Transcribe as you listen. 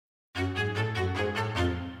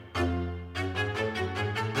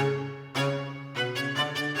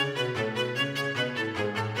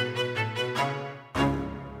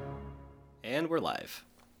we're live.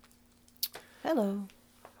 Hello.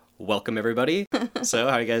 Welcome, everybody. So,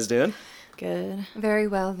 how are you guys doing? Good. Very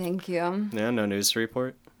well, thank you. Yeah, no news to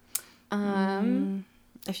report?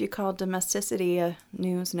 If you call domesticity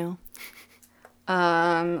news, no.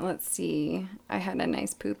 Let's see. I had a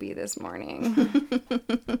nice poopy this morning.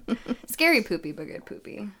 Scary poopy, but good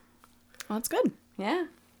poopy. Well, it's good. Yeah.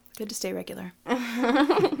 Good to stay regular.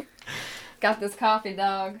 Got this coffee,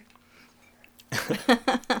 dog.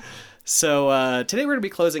 So, today we're going to be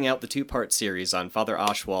closing out the two-part series on Father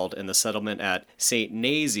Oswald and the settlement at St.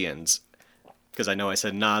 Nazianz. Because I know I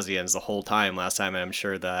said Nazians the whole time last time, and I'm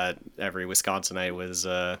sure that every Wisconsinite was,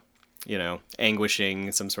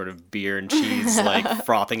 anguishing some sort of beer and cheese, like,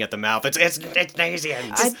 frothing at the mouth. It's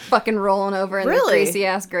Nazians! Just fucking rolling over in the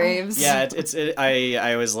greasy-ass graves. Yeah,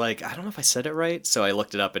 I was like, I don't know if I said it right, so I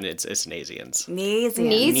looked it up, and it's Nazians.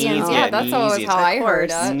 Nazians, yeah, that's always how I heard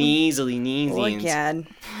it. Nazians.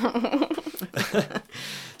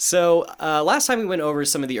 So, last time we went over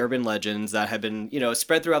some of the urban legends that have been,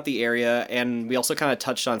 spread throughout the area, and we also kind of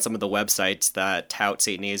touched on some of the websites that tout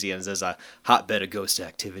St. Nazianz as a hotbed of ghost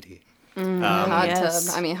activity. Hotbed.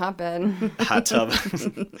 Hot tub.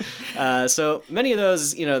 So many of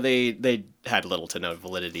those, they had little to no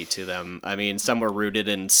validity to them. I mean, some were rooted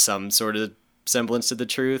in some sort of semblance to the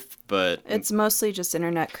truth, but it's mostly just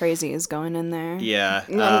internet crazies going in there. Yeah.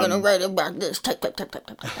 I'm gonna write about this. Type.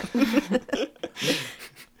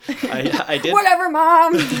 I did. Whatever,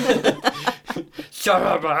 Mom. Shut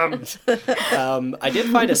up, Mom. I did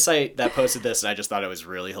find a site that posted this, and I just thought it was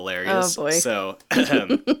really hilarious. Oh boy! So,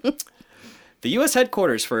 the U.S.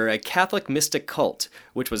 headquarters for a Catholic mystic cult,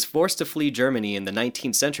 which was forced to flee Germany in the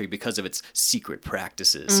 19th century because of its secret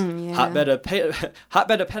practices. Hotbed of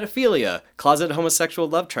pedophilia, closet homosexual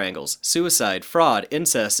love triangles, suicide, fraud,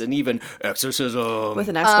 incest, and even exorcism. With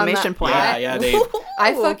an exclamation point. Yeah,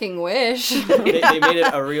 I fucking wish. they made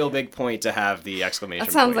it a real big point to have the exclamation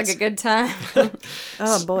That sounds points. like a good time.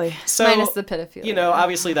 Oh boy. So, minus the pedophilia.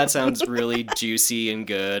 Obviously that sounds really juicy and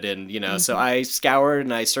good, and, so I scoured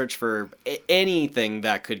and I searched for anything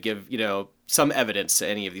that could give, some evidence to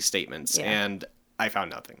any of these statements, and I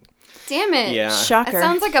found nothing. Damn it. Yeah. Shocker. It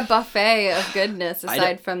sounds like a buffet of goodness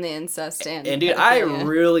aside from the incest and dude, I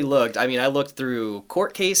really looked. I mean, I looked through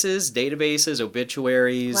court cases, databases,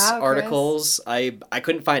 obituaries, articles. I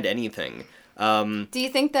couldn't find anything. Do you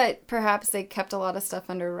think that perhaps they kept a lot of stuff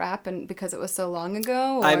under wrap and because it was so long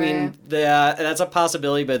ago? Or? I mean, that's a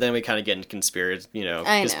possibility, but then we kind of get into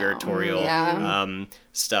conspiratorial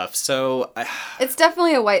stuff. So it's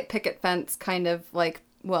definitely a white picket fence kind of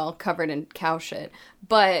covered in cow shit.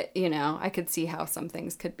 But, I could see how some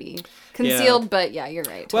things could be concealed, but yeah, you're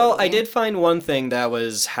right. Totally. Well, I did find one thing that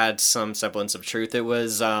had some semblance of truth. It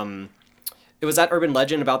was that urban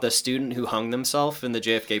legend about the student who hung themselves in the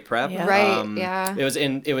JFK prep. Yeah. Right, yeah.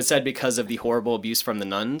 It was said because of the horrible abuse from the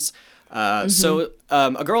nuns. So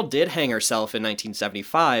a girl did hang herself in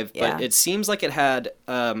 1975, but it seems like it had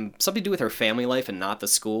something to do with her family life and not the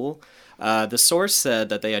school. The source said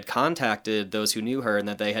that they had contacted those who knew her and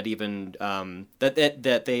that they had even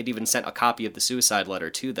that they had even sent a copy of the suicide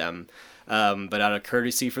letter to them. But out of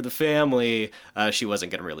courtesy for the family, she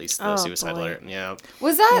wasn't going to release the suicide letter. Yeah.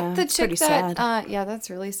 Was that the chick that? Yeah,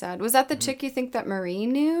 that's really sad. Was that the chick you think that Marie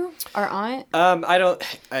knew, our aunt? I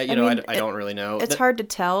don't really know. It's hard to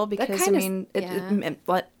tell because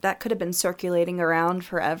that could have been circulating around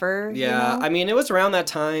forever. Yeah, I mean, it was around that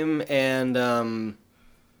time, and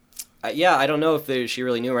I don't know if she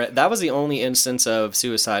really knew her. That was the only instance of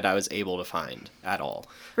suicide I was able to find at all.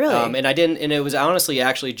 Really? And I didn't, and it was honestly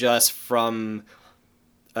actually just from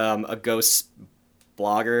a ghost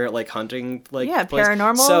blogger, hunting, place.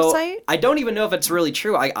 Paranormal site? I don't even know if it's really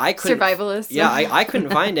true. I couldn't... Survivalist. Yeah, I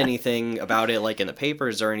couldn't find anything about it, in the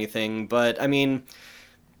papers or anything, but, I mean,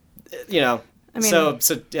 so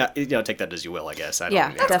take that as you will, I guess. That's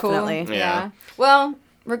definitely. Cool. Yeah. Well...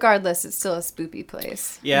 Regardless, it's still a spoopy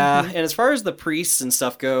place. Yeah, and as far as the priests and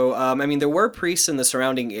stuff go, there were priests in the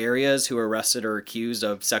surrounding areas who were arrested or accused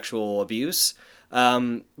of sexual abuse,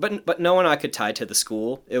 but no one I could tie to the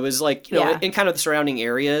school. It was in kind of the surrounding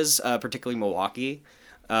areas, particularly Milwaukee.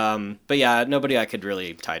 But yeah, nobody I could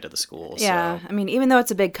really tie to the school. Yeah, so. I mean, even though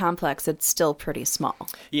it's a big complex, it's still pretty small.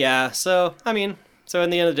 Yeah, so, So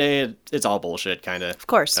in the end of the day, it's all bullshit, kind of. Of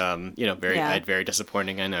course. Very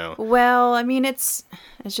disappointing, I know. Well, I mean, it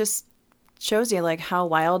just shows you, how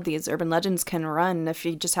wild these urban legends can run if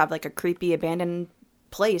you just have, a creepy abandoned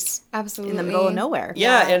place. Absolutely. In the middle of nowhere.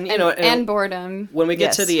 Yeah, and boredom. When we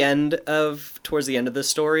get to towards the end of the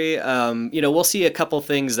story, we'll see a couple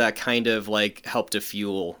things that kind of like help to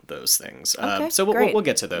fuel those things. So we'll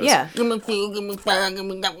get to those. Yeah.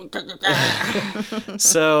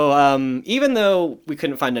 So even though we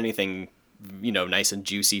couldn't find anything nice and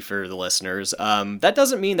juicy for the listeners, that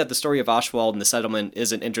doesn't mean that the story of Ashwald and the settlement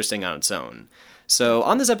isn't interesting on its own. So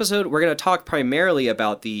on this episode, we're going to talk primarily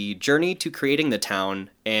about the journey to creating the town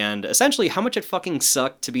and essentially how much it fucking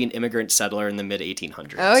sucked to be an immigrant settler in the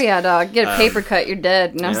mid-1800s. Oh yeah, dog. Get a paper cut, you're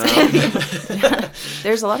dead. No,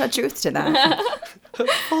 There's a lot of truth to that.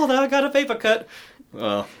 Hold on, I got a paper cut.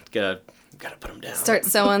 Well, gotta put them down. Start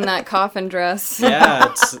sewing that coffin dress.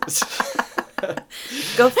 Yeah,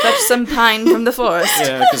 Go fetch some pine from the forest.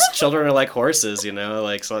 Yeah, because children are like horses,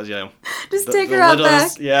 Just take her out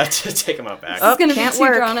back. Yeah, take them out back. It's gonna be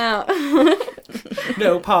too drawn out.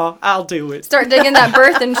 No, Pa, I'll do it. Start digging that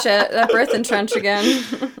birthing trench again.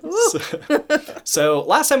 So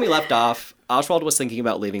last time we left off, Ashwald was thinking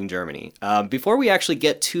about leaving Germany. Before we actually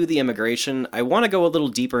get to the immigration, I want to go a little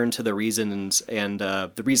deeper into the reasons and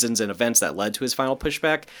events that led to his final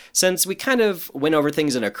pushback, since we kind of went over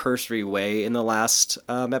things in a cursory way in the last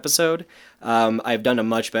episode. I've done a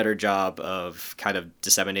much better job of kind of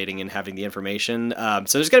disseminating and having the information.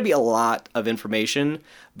 So there's going to be a lot of information,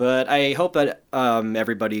 but I hope that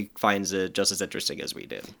everybody finds it just as interesting as we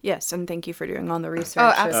did. Yes, and thank you for doing all the research.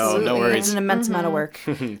 Oh, absolutely. Oh, no worries. It's an immense amount of work.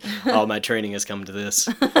 All my training has come to this.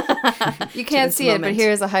 You can't see it, but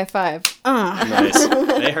here's a high five. Nice.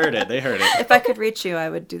 They heard it. If I could reach you, I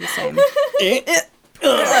would do the same.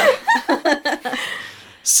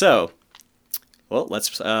 So, well,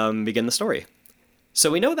 let's begin the story. So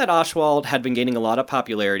we know that Ashwald had been gaining a lot of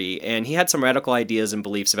popularity, and he had some radical ideas and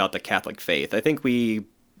beliefs about the Catholic faith. I think we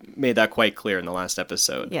made that quite clear in the last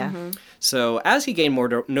episode. Yeah. Mm-hmm. So as he gained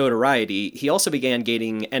more notoriety, he also began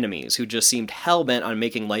gaining enemies who just seemed hell-bent on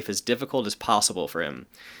making life as difficult as possible for him.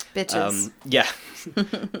 Bitches. Yeah.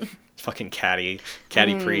 Fucking catty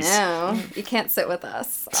priests. No, you can't sit with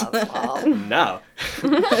us, Oswald. No.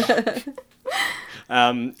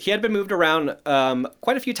 He had been moved around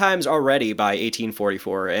quite a few times already by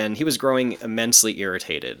 1844, and he was growing immensely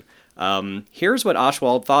irritated. Here's what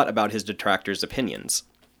Ashwald thought about his detractors' opinions.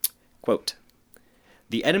 Quote,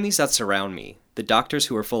 "The enemies that surround me, the doctors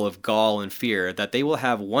who are full of gall and fear that they will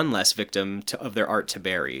have one less victim of their art to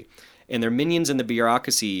bury, and their minions in the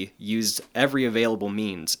bureaucracy used every available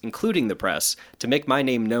means, including the press, to make my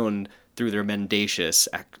name known through their mendacious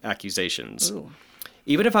accusations. Ooh.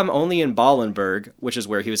 Even if I'm only in Ballenberg, which is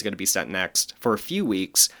where he was going to be sent next, for a few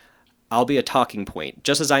weeks, I'll be a talking point,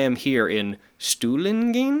 just as I am here in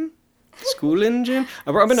Stulingen?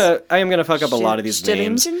 I am gonna fuck up a lot of these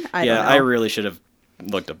names. I really should have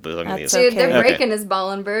looked up some of these. Dude, they're breaking his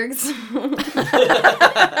Ballenbergs.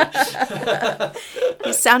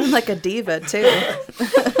 He sounded like a diva too.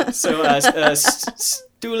 So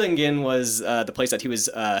Stulingen was the place that he was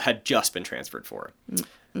had just been transferred for.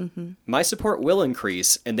 Mm-hmm. My support will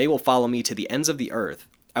increase, and they will follow me to the ends of the earth.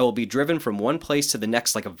 I will be driven from one place to the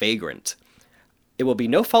next like a vagrant. It will be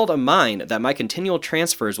no fault of mine that my continual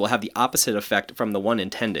transfers will have the opposite effect from the one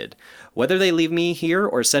intended. Whether they leave me here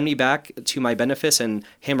or send me back to my benefice in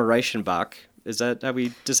Hammerreichenbach. Is that how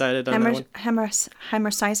we decided on that one?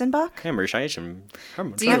 Hammerreisenbach?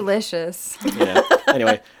 Delicious. Yeah.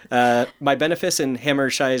 Anyway, my benefice in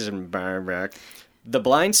Hammerreisenbach. The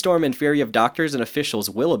blind storm and fury of doctors and officials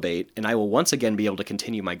will abate, and I will once again be able to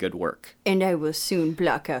continue my good work. And I will soon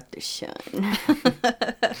block out the sun.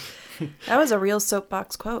 That was a real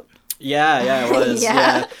soapbox quote. Yeah, it was.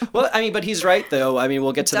 Yeah. Well, I mean, but he's right, though. I mean,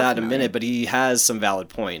 we'll get to that in a minute, but he has some valid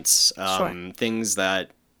points. Sure. Things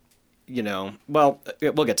that, we'll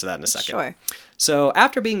get to that in a second. Sure. So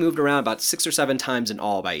after being moved around about 6 or 7 times in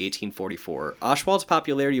all by 1844, Ashwald's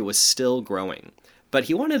popularity was still growing. But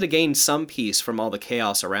he wanted to gain some peace from all the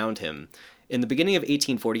chaos around him. In the beginning of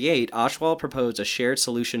 1848, Ashwald proposed a shared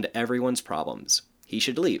solution to everyone's problems. He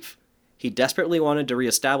should leave. He desperately wanted to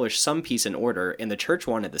reestablish some peace and order, and the church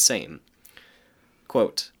wanted the same.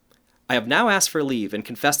 Quote, I have now asked for leave and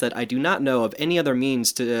confess that I do not know of any other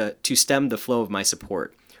means to stem the flow of my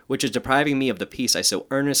support, which is depriving me of the peace I so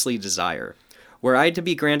earnestly desire. Were I to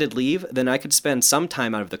be granted leave, then I could spend some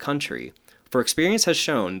time out of the country. For experience has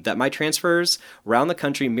shown that my transfers round the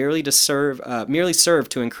country merely serve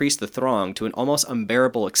to increase the throng to an almost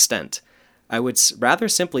unbearable extent. I would rather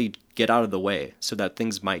simply get out of the way so that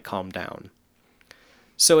things might calm down.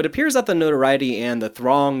 So it appears that the notoriety and the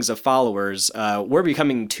throngs of followers were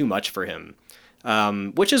becoming too much for him,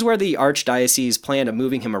 which is where the archdiocese plan of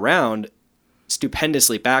moving him around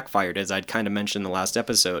stupendously backfired, as I'd kind of mentioned in the last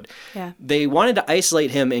episode. Yeah. They wanted to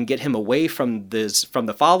isolate him and get him away from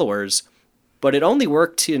the followers, but it only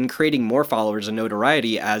worked in creating more followers and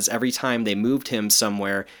notoriety, as every time they moved him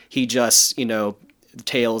somewhere, he just,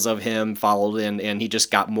 tales of him followed in, and he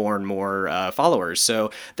just got more and more followers. So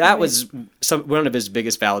that was one of his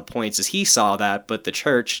biggest valid points, is he saw that, but the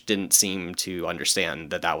church didn't seem to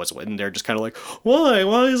understand that was what, and they're just kind of like, why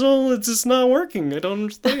is it's just not working? I don't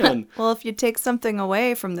understand. Well, if you take something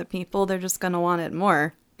away from the people, they're just going to want it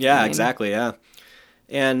more. Yeah, exactly. Yeah.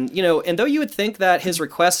 And, and though you would think that his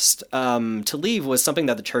request to leave was something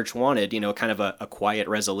that the church wanted, kind of a quiet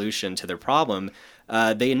resolution to their problem,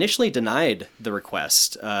 they initially denied the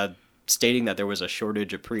request, stating that there was a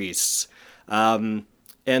shortage of priests. And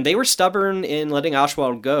they were stubborn in letting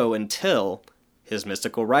Oswald go until his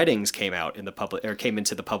mystical writings came into the public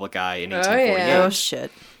eye in 1848. Oh,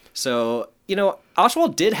 shit. So,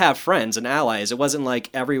 Oswald did have friends and allies. It wasn't like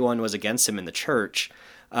everyone was against him in the church.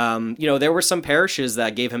 There were some parishes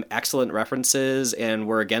that gave him excellent references and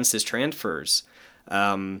were against his transfers.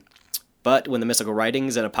 But when the mystical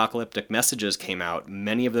writings and apocalyptic messages came out,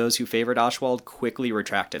 many of those who favored Oswald quickly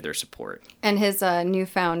retracted their support. And his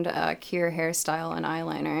newfound cure hairstyle and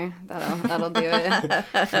eyeliner, that'll do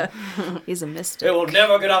it. He's a mystic. It will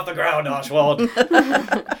never get off the ground, Oswald.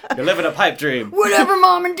 You're living a pipe dream. Whatever,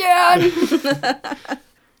 Mom and Dad.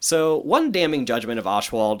 So, one damning judgment of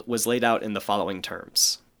Oswald was laid out in the following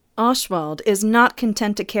terms. Oswald is not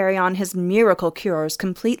content to carry on his miracle cures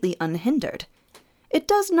completely unhindered. It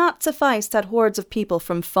does not suffice that hordes of people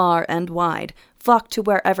from far and wide flock to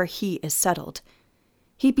wherever he is settled.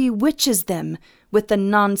 He bewitches them with the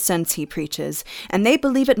nonsense he preaches, and they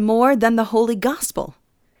believe it more than the Holy Gospel.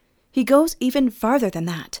 He goes even farther than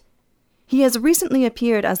that. He has recently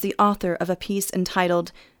appeared as the author of a piece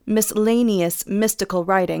entitled Miscellaneous Mystical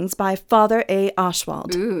Writings by Father A.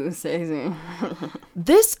 Oswald. Ooh, sexy.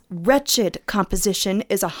 This wretched composition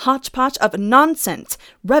is a hodgepodge of nonsense,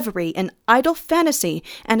 reverie, and idle fantasy,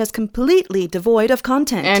 and is completely devoid of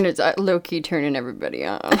content. And it's low-key turning everybody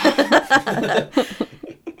on.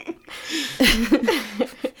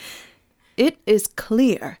 It is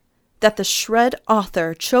clear that the shred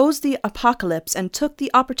author chose the apocalypse and took the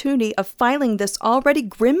opportunity of filing this already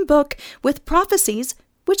grim book with prophecies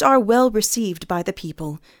which are well received by the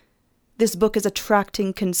people. This book is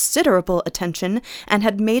attracting considerable attention and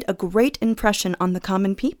had made a great impression on the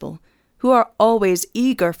common people, who are always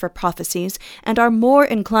eager for prophecies and are more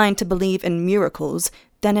inclined to believe in miracles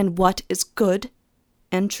than in what is good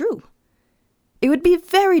and true. It would be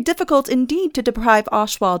very difficult indeed to deprive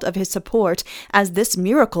Oswald of his support, as this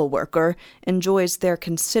miracle worker enjoys their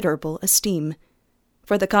considerable esteem.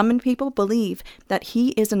 For the common people believe that he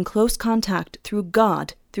is in close contact through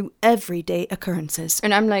God through everyday occurrences.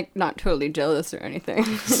 And I'm not totally jealous or anything.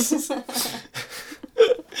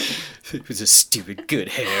 It was a stupid good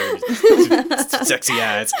hair, sexy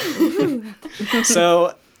eyes.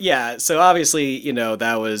 So obviously,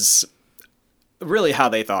 that was really how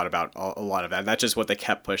they thought about a lot of that. That's just what they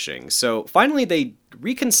kept pushing. So finally they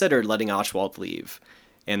reconsidered letting Oswald leave,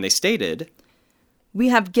 and they stated, "We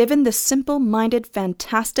have given the simple-minded,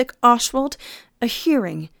 fantastic Oswald a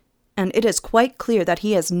hearing, and it is quite clear that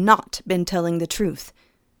he has not been telling the truth.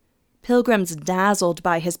 Pilgrims dazzled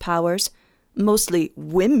by his powers, mostly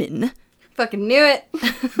women, fucking knew it,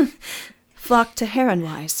 flock to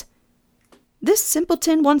Heronwise. This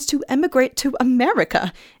simpleton wants to emigrate to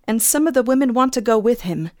America, and some of the women want to go with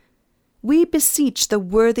him. We beseech the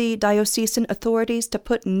worthy diocesan authorities to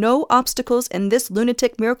put no obstacles in this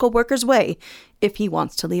lunatic miracle worker's way if he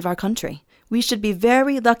wants to leave our country. We should be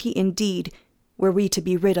very lucky indeed were we to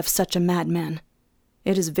be rid of such a madman.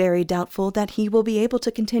 It is very doubtful that he will be able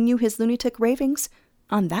to continue his lunatic ravings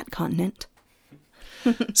on that continent."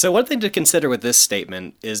 So one thing to consider with this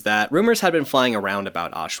statement is that rumors had been flying around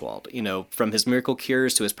about Oswald. From his miracle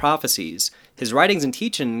cures to his prophecies, his writings and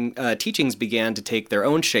teachings began to take their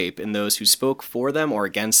own shape in those who spoke for them or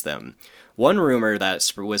against them. One rumor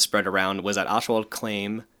that was spread around was that Oswald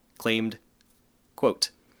claimed, quote,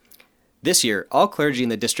 "This year, all clergy in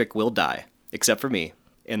the district will die, except for me,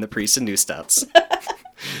 and the priests in Newstouts."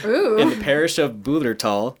 Ooh. In the parish of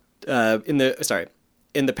Bullertal,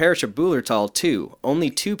 in the parish of Bullertal, too, only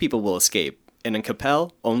 2 people will escape, and in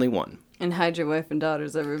Capel, only 1. And hide your wife and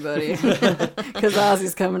daughters, everybody. Because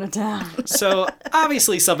Ozzy's coming to town. So,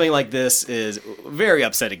 obviously, something like this is very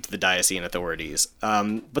upsetting to the diocesan authorities.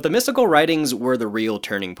 But the mystical writings were the real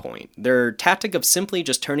turning point. Their tactic of simply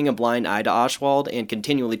just turning a blind eye to Oswald and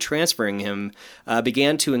continually transferring him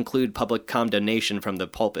began to include public condemnation from the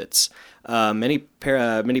pulpits. Many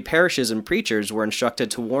parishes and preachers were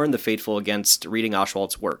instructed to warn the faithful against reading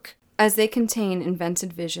Oswald's work. As they contain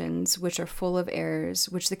invented visions, which are full of errors,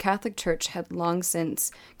 which the Catholic Church had long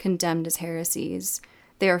since condemned as heresies,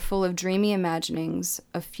 they are full of dreamy imaginings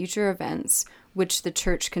of future events, which the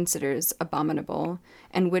Church considers abominable,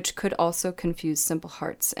 and which could also confuse simple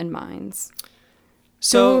hearts and minds.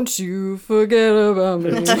 So, don't you forget about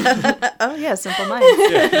me. Oh, yeah, Simple Minds.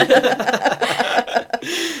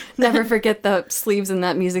 Never forget the sleeves in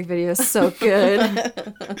that music video. So good.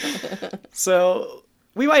 So,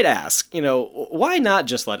 we might ask, why not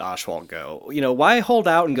just let Oswald go? Why hold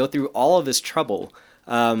out and go through all of this trouble?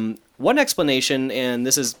 One explanation, and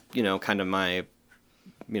this is, kind of my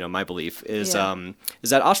belief, is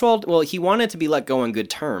that Oswald, he wanted to be let go on good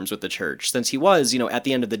terms with the church, since he was, at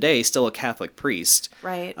the end of the day, still a Catholic priest.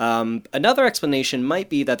 Right. Another explanation might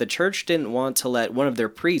be that the church didn't want to let one of their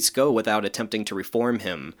priests go without attempting to reform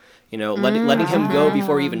him. Letting him go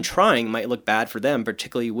before even trying might look bad for them,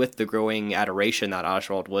 particularly with the growing adoration that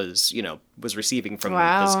Oswald was receiving from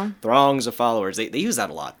his throngs of followers. They use that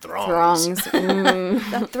a lot. Throngs.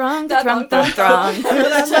 The throng. That's not the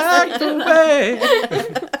way.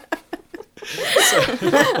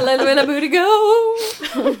 Let the booty go.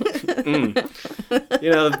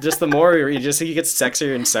 Just the more he gets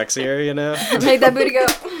sexier and sexier. Make that booty go.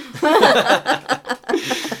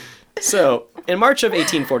 So, in March of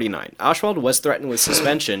 1849, Oswald was threatened with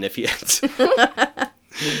suspension if he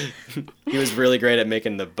he was really great at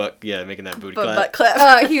making that booty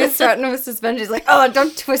clap. He was threatened with suspension. He's like, oh,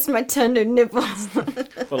 don't twist my tender nipples.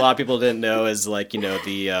 What a lot of people didn't know is,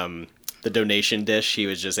 the donation dish, he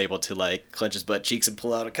was just able to, clench his butt cheeks and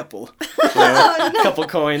pull out a couple, couple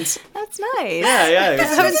coins. That's nice. Yeah. I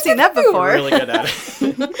haven't seen that before. Really good at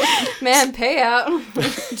it. Man,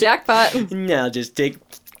 payout. Jackpot. Now just take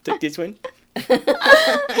this one.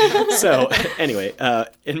 So, anyway,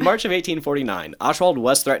 in March of 1849, Oswald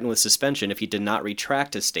was threatened with suspension if he did not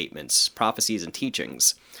retract his statements, prophecies, and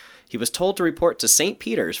teachings. He was told to report to St.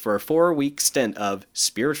 Peter's for a 4-week stint of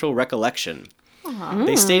spiritual recollection.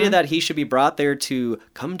 They stated that he should be brought there to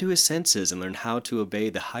come to his senses and learn how to obey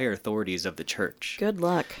the higher authorities of the church. Good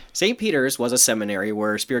luck. St. Peter's was a seminary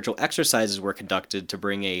where spiritual exercises were conducted to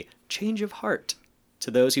bring a change of heart to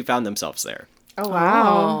those who found themselves there. Oh,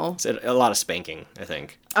 wow. It's a lot of spanking, I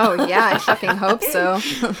think. Oh, yeah, I fucking hope so.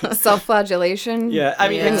 Self-flagellation. Yeah, I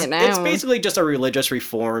mean, it's basically just a religious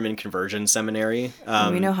reform and conversion seminary.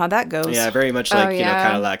 We know how that goes. Yeah, very much kind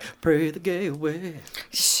of like, pray the gay away.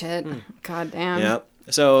 Shit. God damn. Yeah.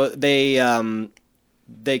 So they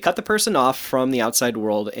cut the person off from the outside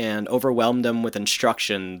world and overwhelmed them with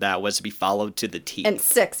instruction that was to be followed to the T. And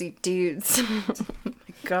sexy dudes. Oh, my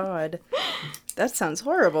God. That sounds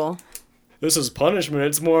horrible. This is punishment.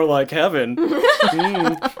 It's more like heaven.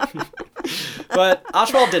 But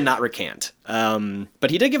Oswald did not recant. But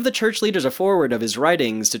he did give the church leaders a foreword of his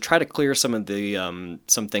writings to try to clear some of the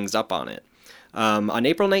some things up on it. On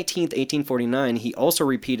April 19th, 1849, he also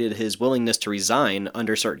repeated his willingness to resign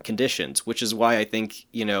under certain conditions, which is why I think,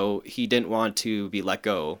 he didn't want to be let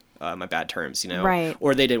go on bad terms, Right.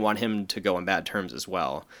 Or they didn't want him to go on bad terms as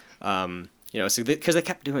well. So because they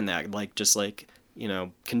kept doing that,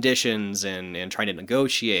 conditions and trying to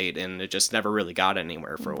negotiate, and it just never really got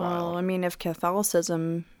anywhere for a while. Well, I mean, if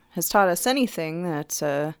Catholicism has taught us anything, that's,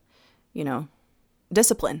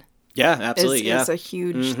 discipline. Yeah, absolutely. Is a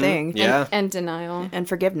huge thing. Yeah. And denial. And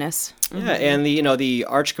forgiveness. Yeah, and the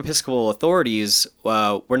archiepiscopal authorities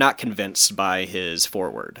were not convinced by his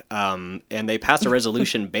foreword, and they passed a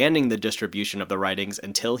resolution banning the distribution of the writings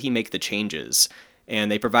until he make the changes.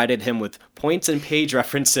 And they provided him with points and page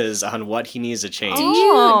references on what he needs to change. Do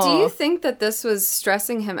you think that this was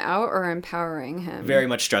stressing him out or empowering him? Very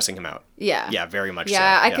much stressing him out. Yeah. Yeah, very much so.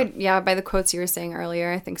 Yeah, by the quotes you were saying earlier,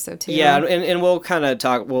 I think so too. Yeah, and we'll kind of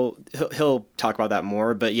talk, he'll talk about that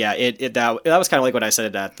more, but yeah, that was kind of like what I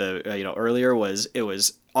said at the, earlier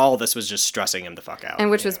all this was just stressing him the fuck out. And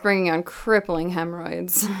which was bringing on crippling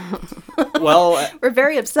hemorrhoids. Well... We're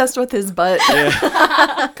very obsessed with his butt.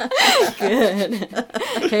 Yeah. Good.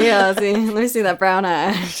 Hey, Ozzy, let me see that brown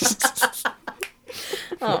eye.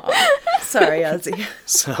 Oh, sorry, Ozzy.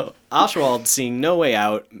 So, Oswald, seeing no way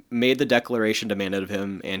out, made the declaration demanded of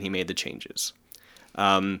him, and he made the changes.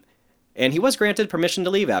 And he was granted permission to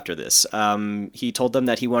leave after this. He told them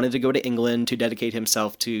that he wanted to go to England to dedicate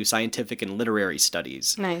himself to scientific and literary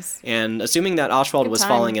studies. Nice. And assuming that Oswald was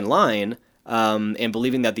falling in line, and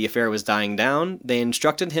believing that the affair was dying down, they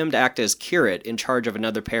instructed him to act as curate in charge of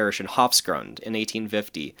another parish in Hofsgrund in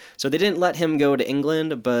 1850. So they didn't let him go to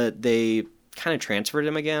England, but they kind of transferred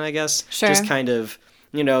him again, I guess. Sure. Just kind of...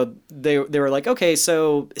 they were like, okay,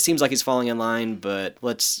 so it seems like he's falling in line, but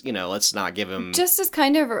let's not give him... Just as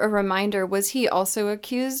kind of a reminder, was he also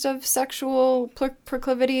accused of sexual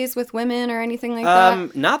proclivities with women or anything like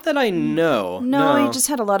that? Not that I know. No, he just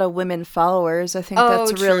had a lot of women followers. I think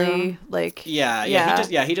that's true. Really, like... He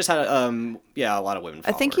just had a lot of women followers.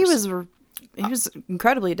 I think he was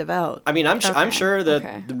incredibly devout. I mean, I'm sure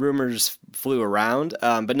that the rumors flew around,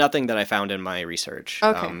 but nothing that I found in my research.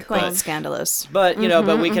 Okay, quite scandalous. But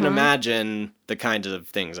but we can imagine the kinds of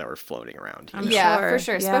things that were floating around. Yeah, for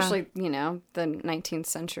sure. Yeah. Especially, the 19th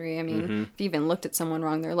century. I mean, if you even looked at someone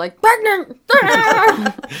wrong, they're like, pregnant!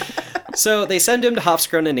 So they send him to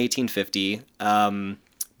Hofsgrund in 1850.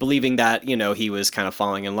 Believing that, he was kind of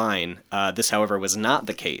falling in line. This, however, was not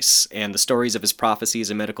the case, and the stories of his prophecies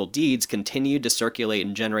and medical deeds continued to circulate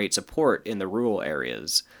and generate support in the rural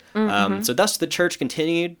areas. So thus the church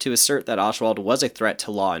continued to assert that Oswald was a threat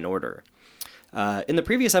to law and order. In the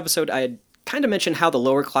previous episode, I had kind of mentioned how the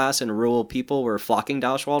lower class and rural people were flocking to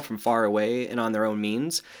Oswald from far away and on their own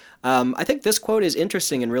means. I think this quote is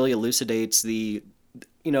interesting and really elucidates the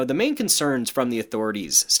main concerns from the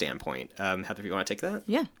authorities' standpoint. Heather, if you want to take that?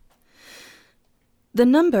 Yeah. The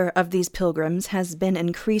number of these pilgrims has been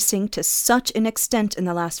increasing to such an extent in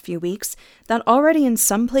the last few weeks that already in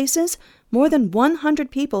some places, more than 100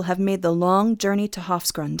 people have made the long journey to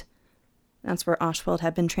Hofsgrund. That's where Oswald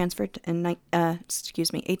had been transferred in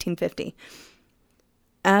 1850.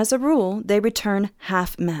 As a rule, they return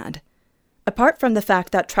half mad. Apart from the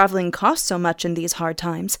fact that traveling costs so much in these hard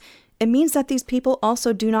times, it means that these people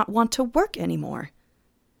also do not want to work anymore.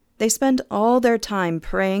 They spend all their time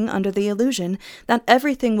praying under the illusion that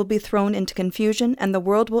everything will be thrown into confusion and the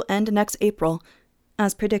world will end next April,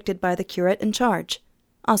 as predicted by the curate in charge,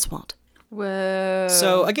 Oswald. Whoa.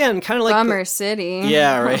 So again, kind of like Bummer City.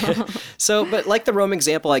 Yeah, right. So, but like the Rome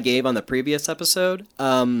example I gave on the previous episode,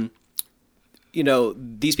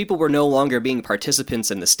 these people were no longer being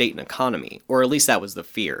participants in the state and economy, or at least that was the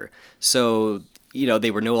fear. So,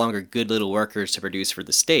 they were no longer good little workers to produce for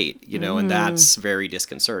the state, and that's very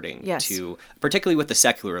disconcerting to, particularly with the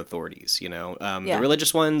secular authorities, the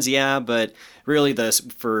religious ones, but really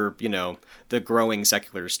for the growing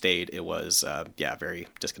secular state, it was, very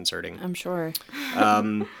disconcerting. I'm sure.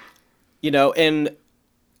 In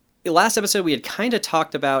the last episode, we had kind of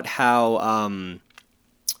talked about how,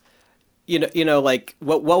 like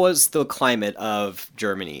what was the climate of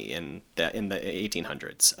Germany in the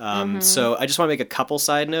 1800s? So I just want to make a couple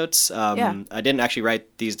side notes. I didn't actually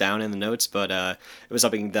write these down in the notes, but it was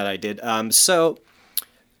something that I did. So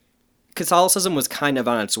Catholicism was kind of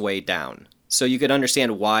on its way down. So you could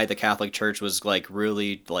understand why the Catholic Church was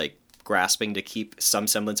really grasping to keep some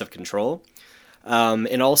semblance of control.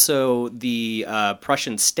 And also the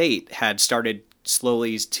Prussian state had started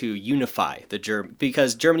slowly to unify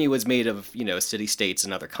because Germany was made of city-states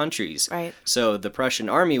and other countries. Right. So the Prussian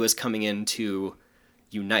army was coming in to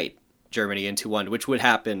unite Germany into one, which would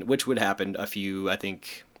happen a few, I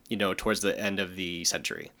think, towards the end of the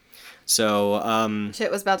century. So shit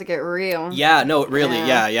was about to get real. Yeah, no, really,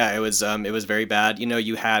 yeah. It was very bad.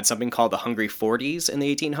 You had something called the Hungry Forties in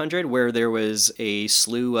the 1800s, where there was a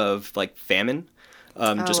slew of famine.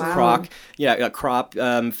 Crop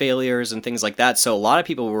failures and things like that. So a lot of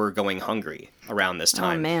people were going hungry around this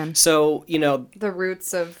time. Oh man! So the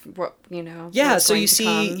roots of what Yeah. So you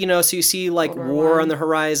see war on the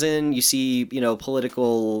horizon. You see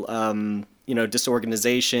political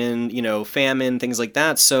disorganization. Famine, things like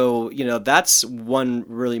that. So that's one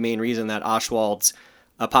really main reason that Oswald's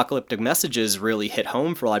apocalyptic messages really hit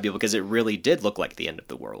home for a lot of people, because it really did look like the end of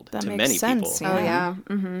the world to many people. Yeah. Oh yeah.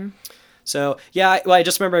 Mm-hmm. So, I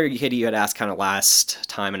just remember, Katie, you had asked kind of last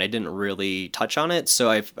time, and I didn't really touch on it,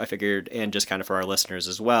 so I figured, and just kind of for our listeners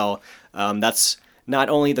as well, that's not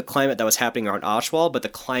only the climate that was happening around Oswald, but the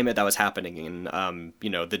climate that was happening in,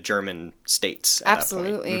 the German states.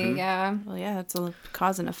 Absolutely, yeah. Well, yeah, it's a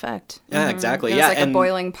cause and effect. Yeah, exactly. It was a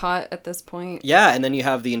boiling pot at this point. Yeah, and then you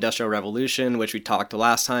have the Industrial Revolution, which we talked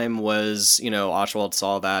last time was, Oswald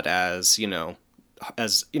saw that as,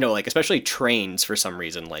 like especially trains for some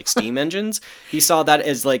reason, like steam engines. He saw that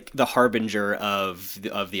as like the harbinger of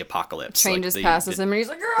the apocalypse. Train like just passes him and he's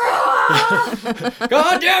like,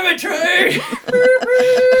 God damn it, train!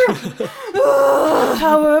 The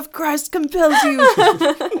power of Christ compels you.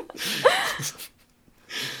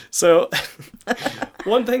 So,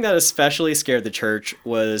 one thing that especially scared the church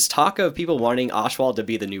was talk of people wanting Oswald to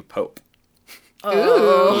be the new pope.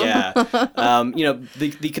 ooh. Yeah.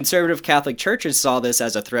 The conservative Catholic churches saw this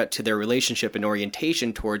as a threat to their relationship and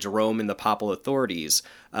orientation towards Rome and the papal authorities,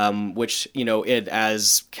 which,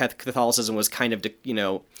 as Catholicism was kind of,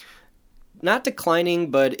 not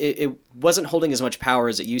declining, but it wasn't holding as much power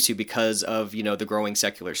as it used to because of, the growing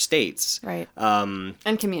secular states. Right.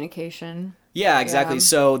 And communication. Yeah, exactly. Yeah.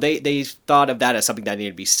 So they thought of that as something that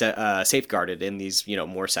needed to be safeguarded in these,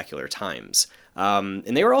 more secular times.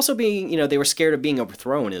 And they were also they were scared of being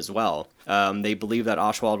overthrown as well. They believed that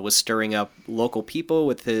Oswald was stirring up local people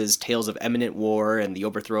with his tales of imminent war and the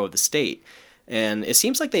overthrow of the state. And it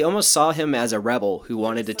seems like they almost saw him as a rebel who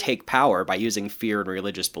wanted to take power by using fear and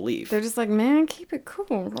religious belief. They're just like, man, keep it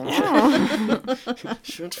cool.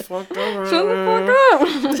 Shut the fuck up. Shut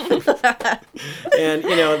the fuck up. And,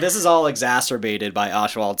 this is all exacerbated by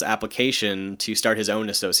Oswald's application to start his own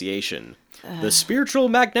association, the Spiritual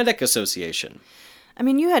Magnetic Association. I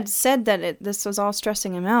mean, you had said that this was all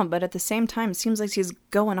stressing him out, but at the same time, it seems like he's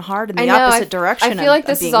going hard in the opposite direction. I feel like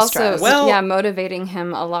this is also, Well, motivating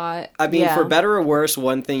him a lot. I mean, Yeah. for better or worse,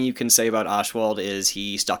 one thing you can say about Oswald is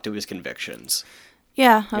he stuck to his convictions.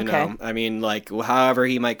 Yeah, okay. I mean, like, however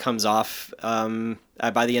he might comes off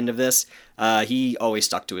by the end of this, he always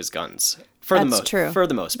stuck to his guns. For the most part.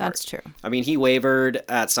 That's true. I mean, he wavered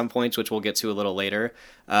at some points, which we'll get to a little later.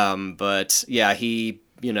 But yeah, he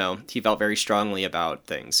felt very strongly about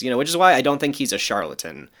things, which is why I don't think he's a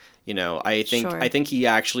charlatan. I think he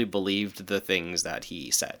actually believed the things that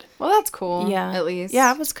he said. Well, that's cool. Yeah. At least.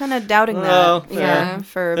 Yeah, I was kind of doubting Well, that. yeah.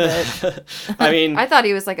 For a bit. I mean, I thought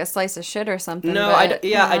he was like a slice of shit or something. no, but,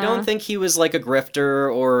 I don't think he was like a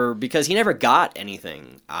grifter or because he never got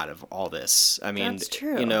anything out of all this. I mean, That's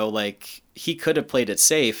true. Like he could have played it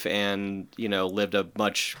safe and, lived a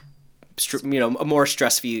much a more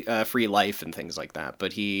stress-free life and things like that.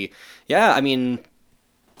 But just,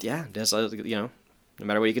 no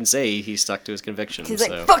matter what you can say, he stuck to his convictions. He's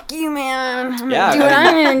like, fuck you, man. I'm going to do what I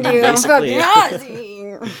I'm going to do. I'm basically.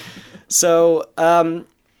 fucking Nazi. So,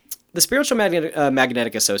 the Spiritual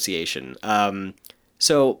Magnetic Association.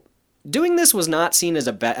 So, doing this was not seen as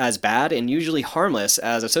as bad and usually harmless,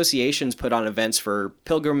 as associations put on events for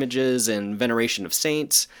pilgrimages and veneration of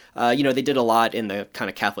saints. They did a lot in the kind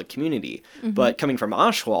of Catholic community. Mm-hmm. But coming from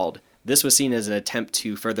Oswald, this was seen as an attempt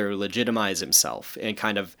to further legitimize himself and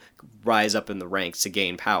kind of rise up in the ranks to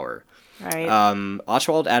gain power. Right.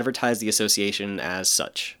 Oswald advertised the association as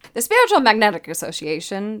such. The Spiritual Magnetic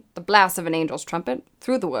Association, the blast of an angel's trumpet,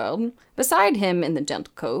 through the world, beside him in the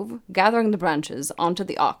gentle cove, gathering the branches onto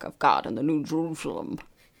the ark of God in the New Jerusalem.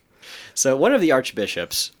 So one of the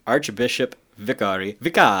archbishops, Archbishop Vicari.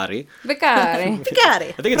 Vicari. Got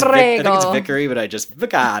it. I think it's Vicary, but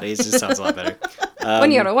Vicari just sounds a lot better.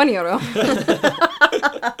 €1.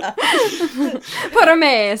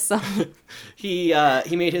 Promessa. He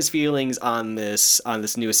made his feelings on this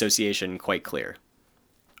new association quite clear.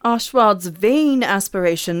 Oswald's vain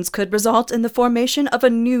aspirations could result in the formation of a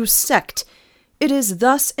new sect. It is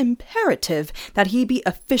thus imperative that he be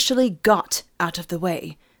officially got out of the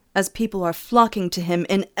way, as people are flocking to him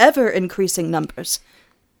in ever-increasing numbers.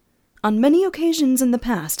 On many occasions in the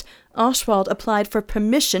past, Oswald applied for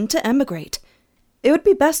permission to emigrate. It would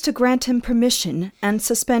be best to grant him permission and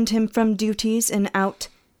suspend him from duties in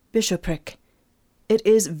out-bishopric. It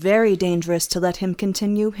is very dangerous to let him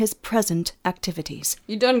continue his present activities.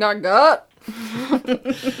 You done got.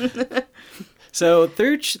 So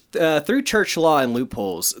through church law and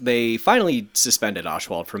loopholes, they finally suspended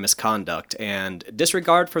Oswald for misconduct and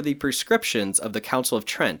disregard for the prescriptions of the Council of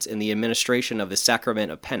Trent in the administration of the Sacrament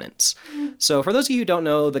of Penance. So for those of you who don't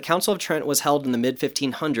know, the Council of Trent was held in the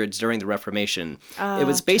mid-1500s during the Reformation. It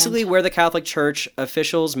was basically where the Catholic Church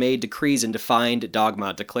officials made decrees and defined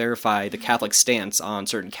dogma to clarify the Catholic stance on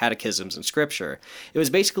certain catechisms and scripture. It was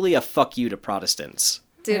basically a fuck you to Protestants.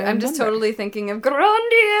 Dude, I'm just totally thinking of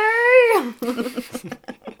Grandier.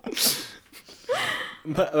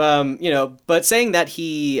 But saying that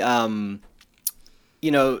he,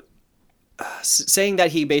 saying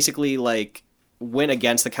that he basically like went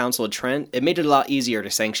against the Council of Trent, it made it a lot easier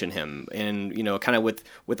to sanction him, and kind of with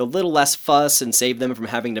a little less fuss, and save them from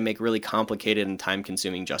having to make really complicated and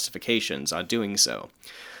time-consuming justifications on doing so.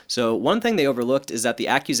 So one thing they overlooked is that the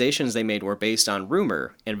accusations they made were based on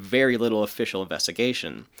rumor and very little official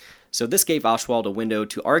investigation. So this gave Ostwald a window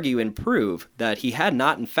to argue and prove that he had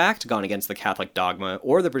not in fact gone against the Catholic dogma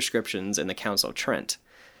or the prescriptions in the Council of Trent.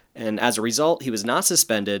 And as a result, he was not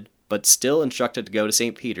suspended, but still instructed to go to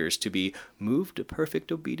St. Peter's to be moved to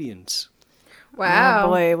perfect obedience. Wow. Oh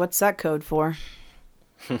boy, what's that code for?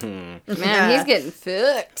 Man, he's getting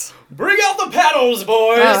fucked. Bring out the paddles,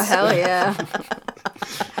 boys! Oh, hell yeah.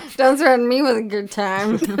 Don't threaten me with a good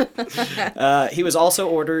time. He was also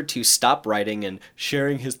ordered to stop writing and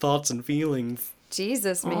sharing his thoughts and feelings.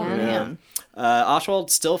 Jesus, man.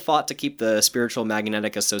 Ostwald still fought to keep the Spiritual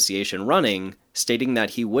Magnetic Association running, stating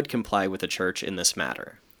that he would comply with the church in this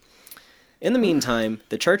matter. In the meantime,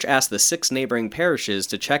 the church asked the 6 neighboring parishes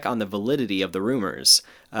to check on the validity of the rumors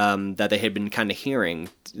that they had been kind of hearing.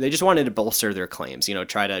 They just wanted to bolster their claims,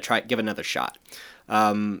 try give another shot.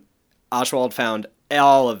 Ostwald found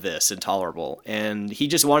all of this intolerable, and he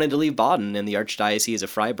just wanted to leave Baden and the Archdiocese of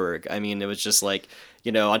Freiburg. I mean, it was just like,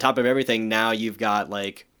 on top of everything, now you've got,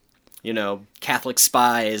 like, Catholic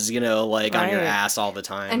spies, on your ass all the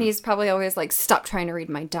time. And he's probably always like, stop trying to read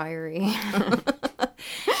my diary.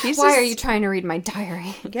 Why are you trying to read my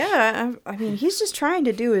diary? Yeah, I mean, he's just trying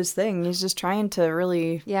to do his thing. He's just trying to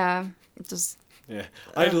really... Yeah. Just... Yeah.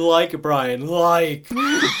 I like Brian,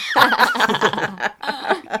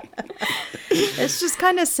 It's just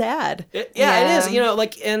kind of sad. It is,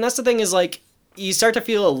 and that's the thing is, like, you start to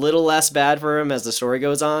feel a little less bad for him as the story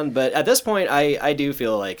goes on, but at this point, I do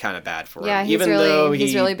feel, like, kind of bad for him. Yeah, he's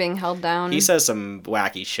really being held down. He says some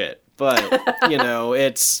wacky shit, but,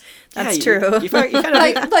 it's... That's true. You kind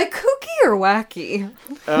of like kooky or wacky?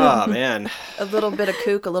 Oh, man. A little bit of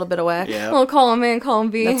kook, a little bit of whack. Yeah. Well, call him A and call him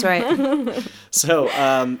B. That's right. So,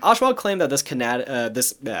 Ostwald claimed that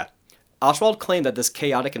Ostwald claimed that this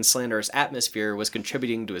chaotic and slanderous atmosphere was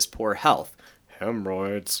contributing to his poor health.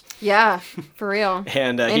 Hemorrhoids. Yeah, for real.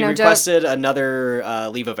 And he requested another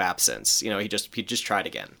leave of absence. He just tried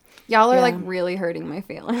again. Y'all are like really hurting my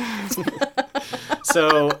feelings.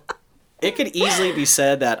 So it could easily be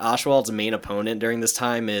said that Ostwald's main opponent during this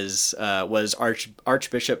time was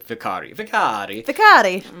Archbishop Vicari.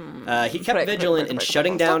 He kept vigilant in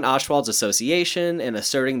shutting down Ostwald's association and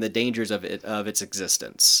asserting the dangers of its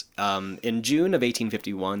existence. In June of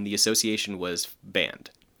 1851, the association was banned.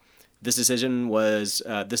 This decision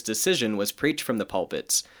was preached from the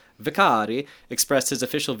pulpits. Vicari expressed his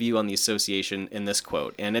official view on the association in this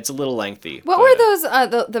quote, and it's a little lengthy. What were those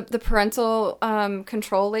the parental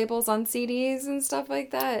control labels on CDs and stuff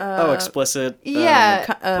like that? Explicit. Yeah,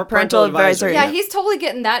 parental advisory. Yeah, he's totally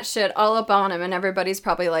getting that shit all up on him, and everybody's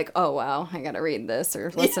probably like, "Oh wow, I gotta read this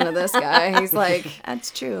or listen to this guy." He's like,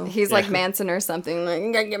 "That's true." He's like Manson or something. Like,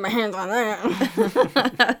 I gotta get my hands on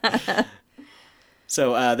that.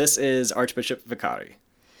 So this is Archbishop Vicari.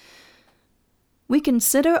 We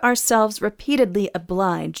consider ourselves repeatedly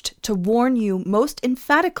obliged to warn you most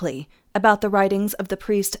emphatically about the writings of the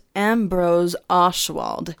priest Ambrose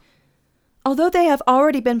Ostwald. Although they have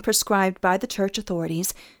already been prescribed by the church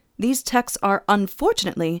authorities, these texts are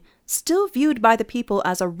unfortunately still viewed by the people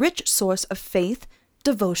as a rich source of faith,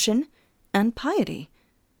 devotion, and piety.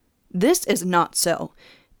 This is not so.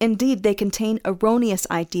 Indeed, they contain erroneous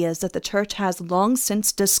ideas that the church has long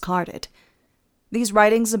since discarded. These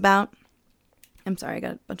writings about... I'm sorry, I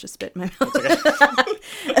got a bunch of spit in my mouth.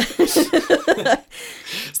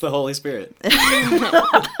 It's the Holy Spirit.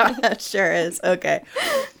 Sure is. Okay.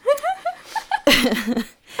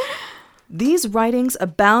 These writings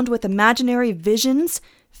abound with imaginary visions,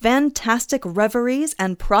 fantastic reveries,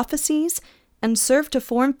 and prophecies, and serve to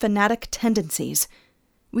form fanatic tendencies.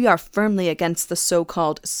 We are firmly against the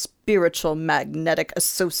so-called Spiritual Magnetic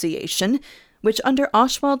Association, which under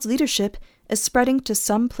Ostwald's leadership is spreading to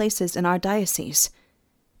some places in our diocese.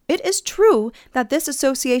 It is true that this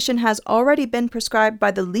association has already been prescribed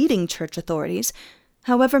by the leading church authorities.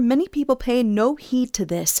 However, many people pay no heed to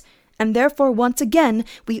this, and therefore once again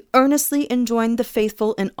we earnestly enjoin the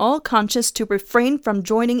faithful in all conscience to refrain from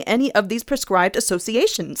joining any of these prescribed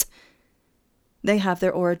associations. They have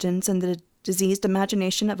their origins in the diseased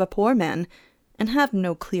imagination of a poor man, and have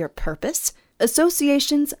no clear purpose.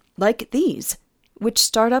 Associations like these, which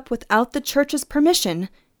start up without the church's permission,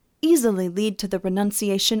 easily lead to the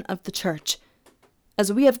renunciation of the church.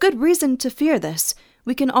 As we have good reason to fear this,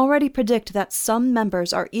 we can already predict that some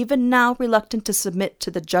members are even now reluctant to submit to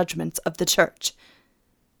the judgments of the church.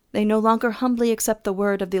 They no longer humbly accept the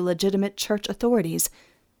word of the legitimate church authorities.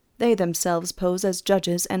 They themselves pose as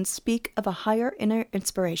judges and speak of a higher inner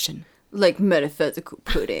inspiration. Like metaphysical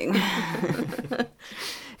pudding.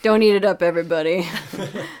 Don't eat it up, everybody.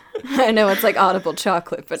 I know it's like audible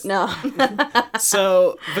chocolate, but no.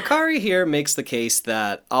 So Vicari here makes the case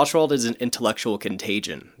that Oswald is an intellectual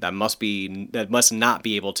contagion that must not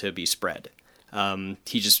be able to be spread. You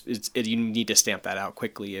need to stamp that out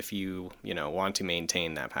quickly if you want to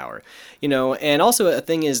maintain that power. And also a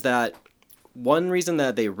thing is that one reason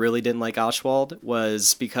that they really didn't like Oswald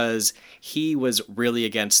was because he was really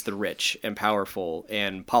against the rich and powerful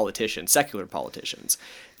and secular politicians.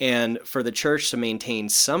 And for the church to maintain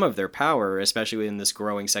some of their power, especially in this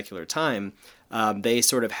growing secular time, they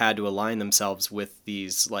sort of had to align themselves with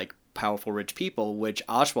these like powerful rich people, which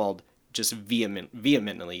Oswald just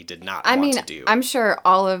vehemently did not want to do. I'm sure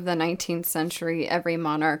all of the 19th century, every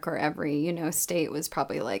monarch or every, state was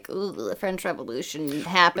probably like, ooh, the French Revolution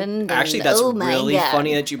happened. Actually, that's really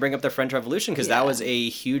funny that you bring up the French Revolution, because that was a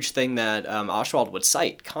huge thing that Oswald would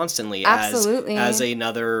cite constantly as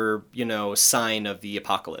another, sign of the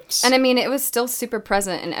apocalypse. And I mean, it was still super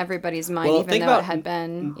present in everybody's mind, even though it had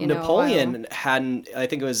been, Napoleon hadn't, I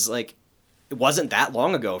think it was like, it wasn't that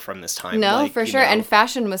long ago from this time. No, for sure. And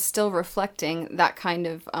fashion was still reflecting that kind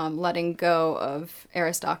of letting go of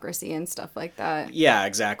aristocracy and stuff like that. Yeah,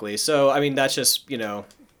 exactly. So, I mean, that's just, there's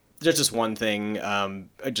just one thing,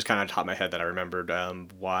 I just kind of top of my head that I remembered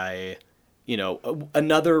why,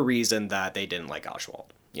 another reason that they didn't like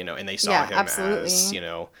Oswald, and they saw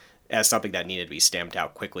him as something that needed to be stamped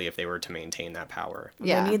out quickly if they were to maintain that power.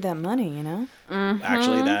 Yeah. They need that money, Mm-hmm.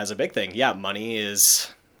 Actually, that is a big thing. Yeah, money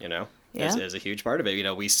is, is a huge part of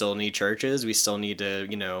it. We still need churches. We still need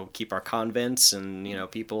to, keep our convents and,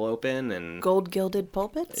 people open and gold-gilded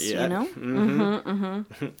pulpits, Hell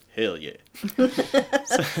yeah.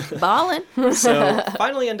 Ballin'. So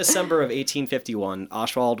finally in December of 1851,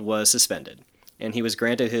 Oswald was suspended and he was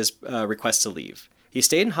granted his request to leave. He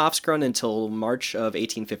stayed in Hofsgrund until March of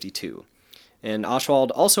 1852. And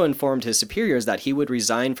Oswald also informed his superiors that he would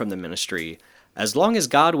resign from the ministry as long as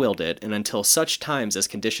God willed it, and until such times as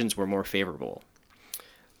conditions were more favorable.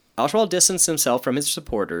 Oswald distanced himself from his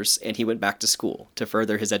supporters, and he went back to school to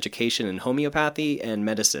further his education in homeopathy and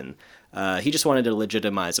medicine. He just wanted to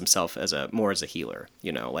legitimize himself more as a healer,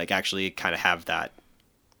 actually kind of have that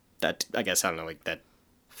I guess, I don't know, like that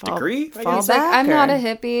degree? Fall back, I'm not a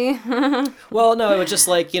hippie. Well, no, it was just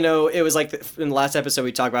like, it was like in the last episode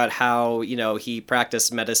we talked about how, he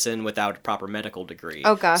practiced medicine without a proper medical degree.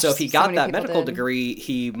 Oh, gosh. So if he got that medical degree,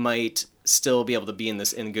 he might still be able to be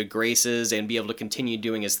in good graces and be able to continue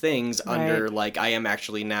doing his things under, like, I am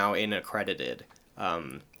actually now an accredited,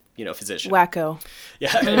 physician. Wacko.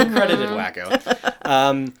 Yeah, an accredited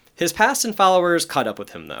wacko. His past and followers caught up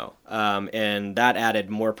with him, though, and that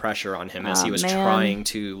added more pressure on him as he was trying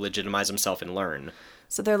to legitimize himself and learn.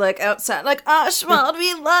 So they're like outside, like, Oswald,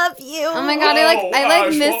 we love you. Oh my god, I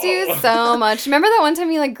miss you so much. Remember that one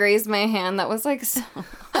time you grazed my hand? That was like so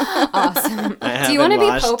awesome. Do you want to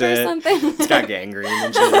be Pope or something? It's got gangrene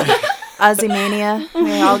and shit. Ozymandia.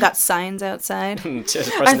 We all got signs outside.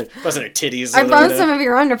 Just pressing their titties. I found some of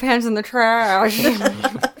your underpants in the trash.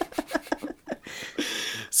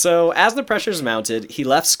 So as the pressures mounted, he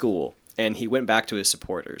left school and he went back to his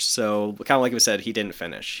supporters. So kind of like we said, he didn't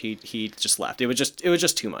finish. He just left. It was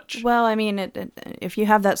just too much. Well, I mean, if you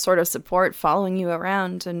have that sort of support following you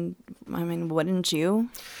around, and I mean, wouldn't you?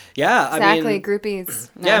 Yeah, exactly. Groupies.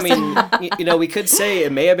 Yeah, I mean, we could say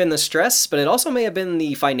it may have been the stress, but it also may have been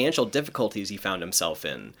the financial difficulties he found himself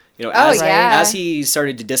in. As he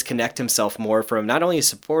started to disconnect himself more from not only his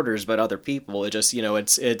supporters but other people, it just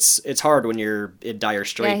it's hard when you're in dire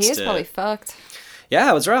straits. Yeah, he was probably fucked.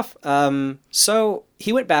 Yeah, it was rough. So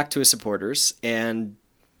he went back to his supporters and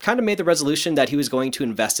kind of made the resolution that he was going to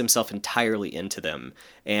invest himself entirely into them.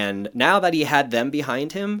 And now that he had them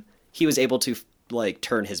behind him, he was able to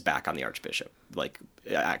turn his back on the Archbishop,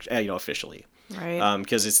 officially. Right.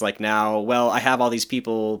 Because it's like now, well, I have all these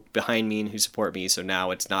people behind me and who support me, so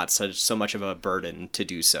now it's not so much of a burden to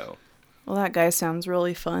do so. Well, that guy sounds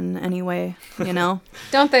really fun anyway,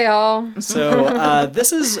 Don't they all? So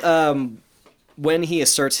this is when he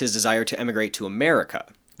asserts his desire to emigrate to America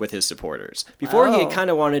with his supporters. Before he had kind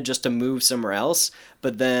of wanted just to move somewhere else,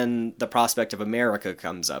 but then the prospect of America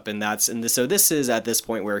comes up, so this is at this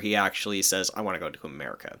point where he actually says, I want to go to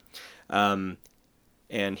America.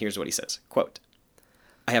 And here's what he says, quote,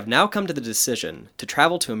 I have now come to the decision to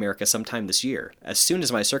travel to America sometime this year, as soon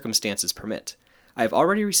as my circumstances permit. I have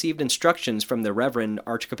already received instructions from the Reverend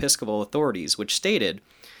Archiepiscopal authorities, which stated,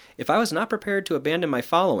 if I was not prepared to abandon my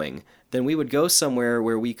following, then we would go somewhere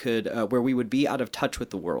where we would be out of touch with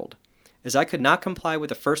the world. As I could not comply with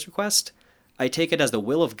the first request, I take it as the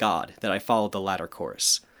will of God that I follow the latter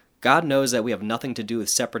course. God knows that we have nothing to do with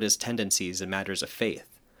separatist tendencies in matters of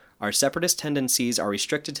faith. Our separatist tendencies are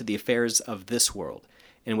restricted to the affairs of this world,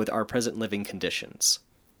 and with our present living conditions.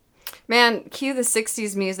 Man, cue the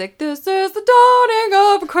 60s music. This is the dawning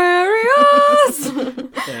of Aquarius!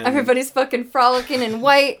 Everybody's fucking frolicking in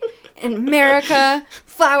white in America.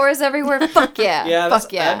 Flowers everywhere. Fuck yeah. Yeah,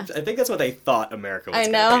 fuck yeah. I think that's what they thought America was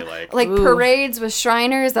going to be like. Like parades with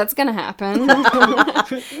Shriners, that's going to happen.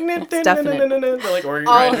 It's definite. They're like organ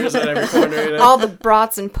grinders at every corner. You know? All the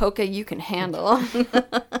brats and polka you can handle.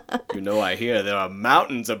 You know, I hear there are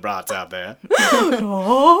mountains of brats out there.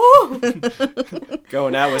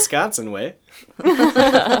 Going out Wisconsin way.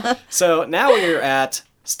 So now we're at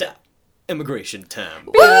step immigration time.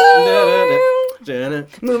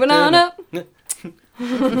 Moving on up.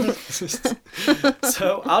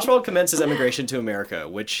 So Oswald commences emigration to America,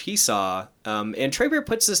 which he saw, and Treybeer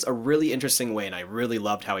puts this a really interesting way, and I really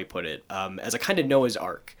loved how he put it, as a kind of Noah's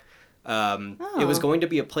Ark. It was going to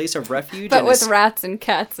be a place of refuge. But with rats and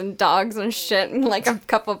cats and dogs and shit and like a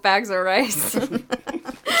couple bags of rice.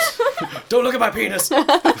 Don't look at my penis!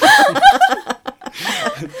 That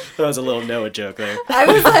was a little Noah joke there. I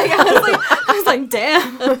was like,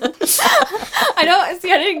 damn. I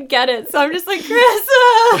didn't get it, so I'm just like, Yeah,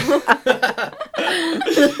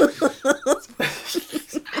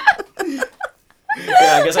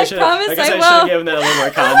 I guess I should have given that a little more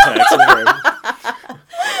context.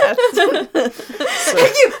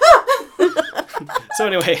 So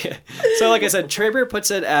anyway, like I said, Treybeer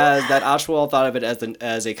puts it as that Oswald thought of it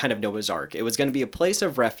as a kind of Noah's Ark. It was going to be a place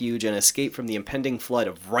of refuge and escape from the impending flood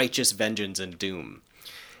of righteous vengeance and doom.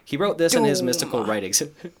 He wrote this in his mystical writings.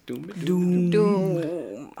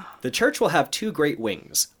 Doom. The church will have two great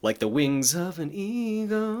wings, like the wings of an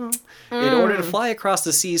eagle, in order to fly across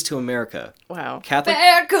the seas to America. Wow.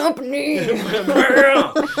 Bad company.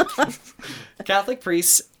 Catholic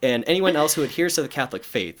priests and anyone else who adheres to the Catholic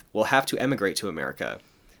faith will have to emigrate to America.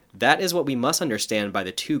 That is what we must understand by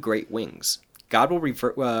the two great wings. God will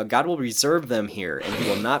reserve them here, and he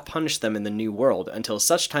will not punish them in the new world until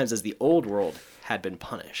such times as the old world had been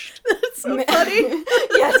punished. That's so funny.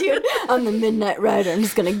 Yeah, dude. I'm the Midnight Rider. I'm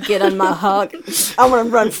just gonna get on my hog. I want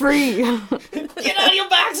to run free. Get on your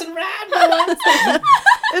backs and ride, boys.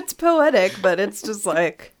 It's poetic, but it's just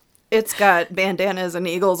like, it's got bandanas and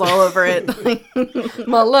eagles all over it.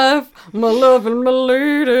 My love, and my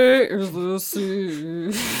lady is the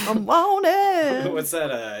sea. I want it. What's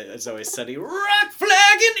that? It's always sunny. Rock,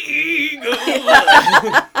 flag, and eagle.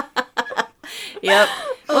 Yep.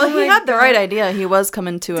 Well, he had the right idea. He was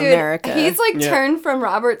coming to America. He's like turned from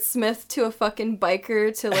Robert Smith to a fucking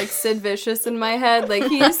biker to like Sid Vicious in my head. Like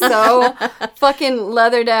he's so fucking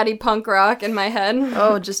leather daddy punk rock in my head.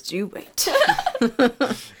 Oh, just you wait.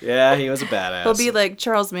 Yeah, he was a badass. He'll be like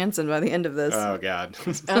Charles Manson by the end of this. Oh, God.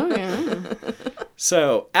 Oh, yeah.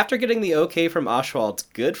 So, after getting the okay from Oswald's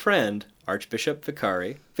good friend, Archbishop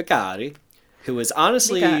Vicari, who was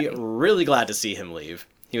honestly really glad to see him leave,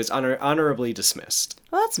 he was honorably dismissed.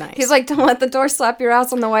 Well, that's nice. He's like, don't let the door slap your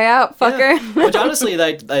ass on the way out, fucker. Yeah. Which honestly,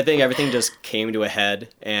 I think everything just came to a head,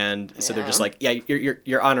 and so they're just like, yeah,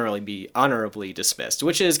 you're honorably dismissed,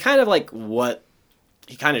 which is kind of like what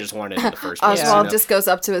he kind of just wanted in the first place. Oswald just goes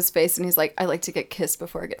up to his face and he's like, I like to get kissed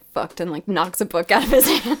before I get fucked, and like knocks a book out of his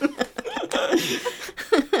hand.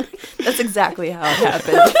 That's exactly how it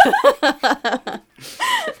happened.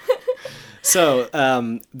 So,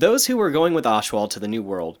 those who were going with Oswald to the New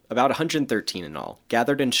World, about 113 in all,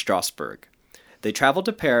 gathered in Strasbourg. They traveled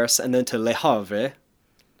to Paris and then to Le Havre.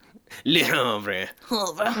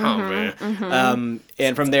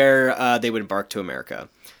 And from there, they would embark to America.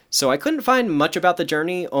 So I couldn't find much about the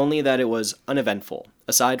journey, only that it was uneventful,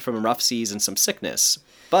 aside from rough seas and some sickness.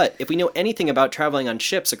 But if we know anything about traveling on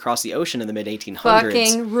ships across the ocean in the mid-1800s,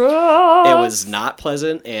 fucking rough. It was not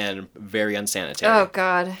pleasant and very unsanitary. Oh,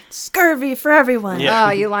 God. Scurvy for everyone. Yeah.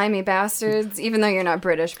 Oh, you limey bastards. Even though you're not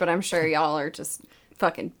British, but I'm sure y'all are just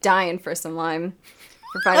fucking dying for some lime.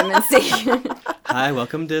 For vitamin C. Hi,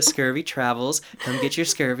 welcome to Scurvy Travels. Come get your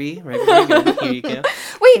scurvy. Right where you go. Here you go.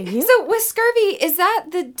 Wait, so with scurvy, is that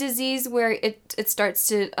the disease where it starts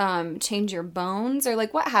to change your bones? Or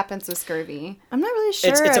like what happens with scurvy? I'm not really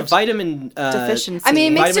sure. It's a vitamin deficiency. I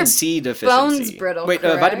mean, it makes vitamin your C deficiency. bones brittle. Wait,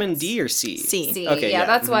 vitamin D or C? C. Okay, yeah,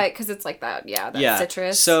 that's why, because it's like that. Yeah, that's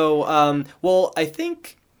citrus. So, well, I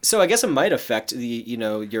think so. I guess it might affect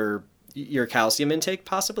your calcium intake,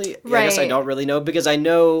 possibly. Right. I guess I don't really know, because I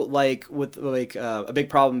know like with like a big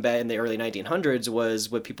problem in the early 1900s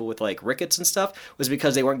was with people with like rickets and stuff was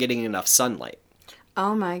because they weren't getting enough sunlight.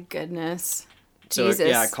 Oh my goodness. So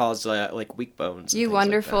Jesus. it caused like weak bones. You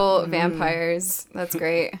wonderful vampires. That's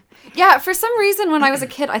great. Yeah, for some reason when I was a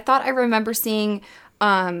kid, I thought I remember seeing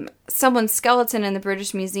someone's skeleton in the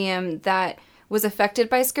British Museum that was affected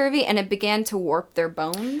by scurvy, and it began to warp their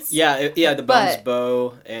bones. Yeah, the bones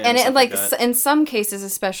bow. And it, like, in some cases,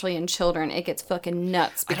 especially in children, it gets fucking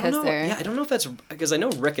nuts because they're... Yeah, I don't know if that's... Because I know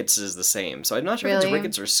rickets is the same, so I'm not sure if it's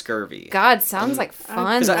rickets or scurvy. God, sounds like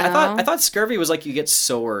fun, though. I thought scurvy was like you get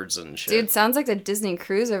swords and shit. Dude, sounds like the Disney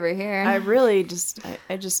cruise over here. I really just...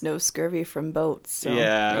 I just know scurvy from boats, so,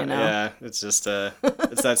 yeah, it's just...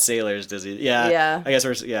 it's that sailor's disease. Yeah. I guess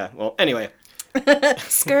we're... Yeah, well, anyway...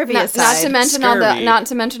 Scurvy aside. Not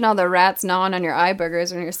to mention all the rats gnawing on your eye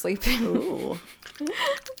boogers when you're sleeping. Ooh.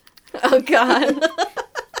 Oh God.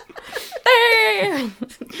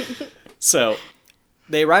 So,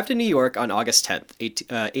 they arrived in New York on August 10th,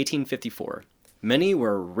 1854. Many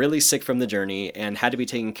were really sick from the journey and had to be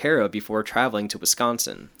taken care of before traveling to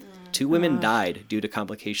Wisconsin. 2 women died due to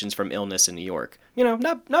complications from illness in New York. Not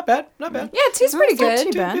bad. Yeah, 2's pretty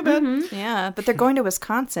good. Not too bad. Mm-hmm. Yeah, but they're going to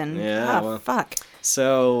Wisconsin. Yeah, fuck.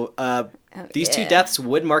 So, these 2 deaths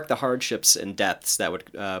would mark the hardships and deaths that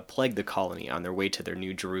would plague the colony on their way to their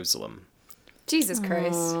New Jerusalem. Jesus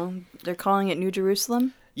Christ. They're calling it New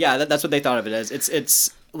Jerusalem? Yeah, that's what they thought of it as.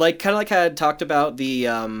 It's like kind of like I had talked about the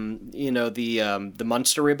the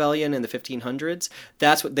Munster Rebellion in the 1500s.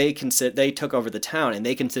 That's what they consider. They took over the town and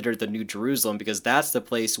they considered the New Jerusalem because that's the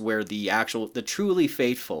place where the truly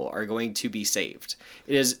faithful are going to be saved.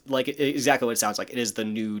 It is like exactly what it sounds like. It is the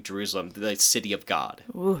New Jerusalem, the city of God.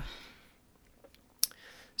 Ooh.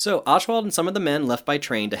 So Oswald and some of the men left by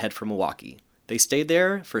train to head for Milwaukee. They stayed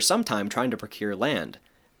there for some time trying to procure land.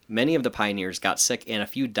 Many of the pioneers got sick, and a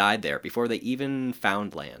few died there before they even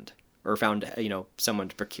found land, or found, someone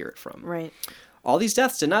to procure it from. Right. All these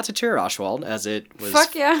deaths did not deter Oswald, as it was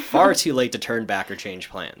far too late to turn back or change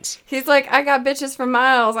plans. He's like, I got bitches for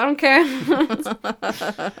miles. I don't care.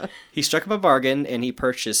 He struck up a bargain, and he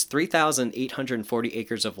purchased 3,840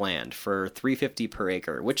 acres of land for $350 per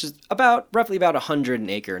acre, which is roughly about $100 an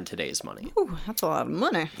acre in today's money. Ooh, that's a lot of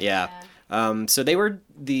money. Yeah. So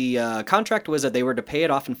the contract was that they were to pay it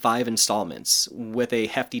off in 5 installments with a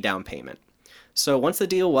hefty down payment. So once the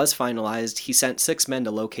deal was finalized, he sent 6 men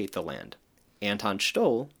to locate the land. Anton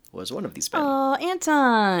Stoll was one of these men. Oh,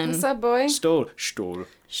 Anton. What's up, boy? Stoll.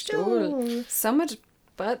 So much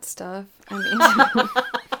butt stuff. I mean...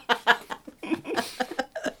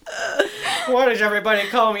 Why does everybody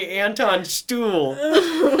call me Anton Stool?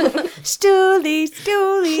 Stoolie.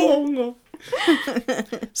 Oh, no.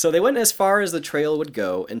 So they went as far as the trail would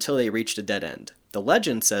go until they reached a dead end. The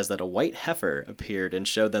legend says that a white heifer appeared and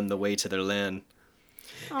showed them the way to their land.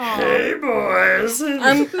 Aww. Hey, boys.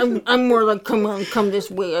 I'm more like, come this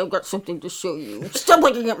way. I've got something to show you. Stop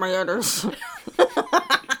looking at my udders.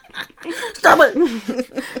 Stop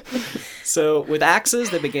it. So with axes,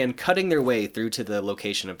 they began cutting their way through to the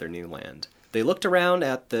location of their new land. They looked around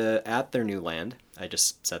at their new land. I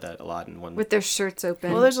just said that a lot in one. With their shirts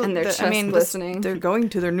open and their chest glistening. They're going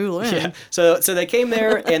to their new land. Yeah. So they came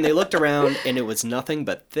there and they looked around and it was nothing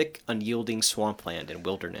but thick, unyielding swampland and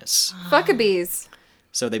wilderness. Fuckabees.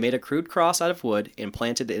 So they made a crude cross out of wood and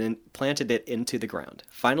planted it into the ground,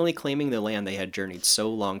 finally claiming the land they had journeyed so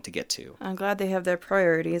long to get to. I'm glad they have their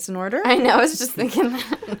priorities in order. I know, I was just thinking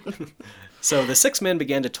that. So the 6 men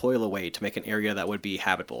began to toil away to make an area that would be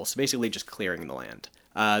habitable, so basically just clearing the land.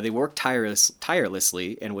 They worked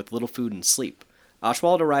tirelessly and with little food and sleep.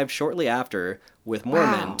 Oswald arrived shortly after with more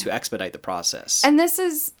men to expedite the process. And this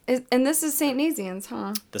is St. Nazianz,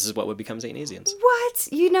 huh? This is what would become St. Nazianz. What?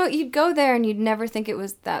 You'd go there and you'd never think it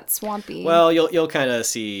was that swampy. Well, you'll kind of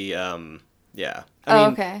see, yeah. I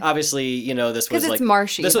mean, okay. Obviously, this was like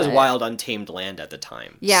marshy. This was wild, untamed land at the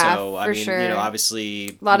time. Yeah, so I mean, sure.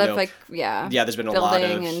 Obviously, a lot of yeah. There's been a lot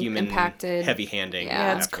of human impacted, heavy handing.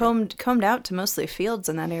 Yeah, it's combed out to mostly fields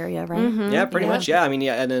in that area, right? Mm-hmm. Yeah, pretty much. Yeah, I mean,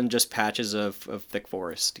 and then just patches of thick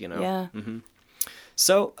forest. Yeah. Mm-hmm.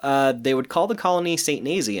 So they would call the colony St.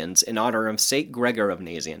 Nazianz in honor of St. Gregor of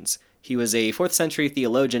Nazianz. He was a 4th century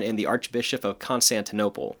theologian and the Archbishop of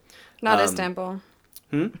Constantinople. Not Istanbul.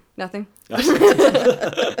 Nothing.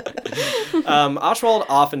 Oswald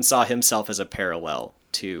often saw himself as a parallel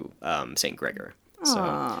to St. Gregor.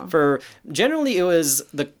 So generally it was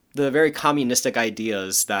the very communistic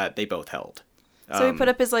ideas that they both held. So he put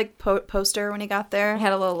up his poster when he got there. He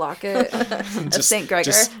had a little locket of St. Gregor.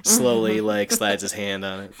 Just slowly slides his hand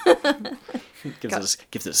on it.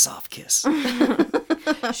 gives it a soft kiss.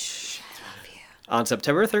 Shh. On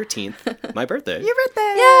September 13th, my birthday. Your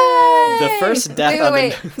birthday! Yay! The first death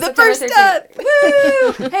wait. The first death!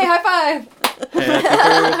 Woo! Hey, high five!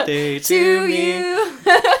 Happy birthday to you!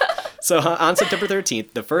 So on September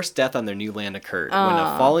 13th, the first death on their new land occurred when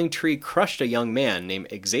a falling tree crushed a young man named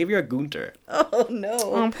Xavier Gunther. Oh, no.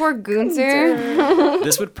 Oh, poor Gunther.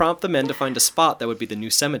 This would prompt the men to find a spot that would be the new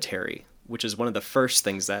cemetery, which is one of the first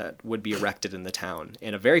things that would be erected in the town,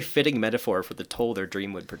 and a very fitting metaphor for the toll their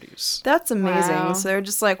dream would produce. That's amazing. Wow. So they're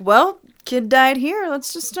just like, well, kid died here.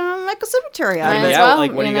 Let's just make a cemetery out of Might it. as Yeah, well,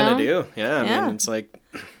 like, what are you you going know? to do? Yeah, Yeah. I mean, it's like,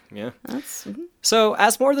 yeah. That's So,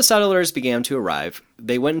 as more of the settlers began to arrive,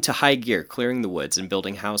 they went into high gear, clearing the woods and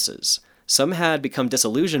building houses. Some had become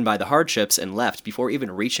disillusioned by the hardships and left before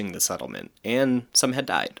even reaching the settlement, and some had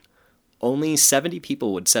died. Only 70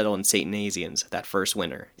 people would settle in St. Nazianz that first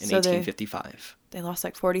winter in So they- 1855. They lost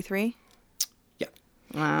like 43? Yeah.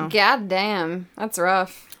 Wow. God damn. That's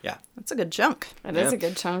rough. Yeah. That's a good chunk. That is Yeah. a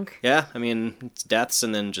good chunk. Yeah, I mean, it's deaths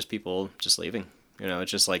and then just people just leaving. You know,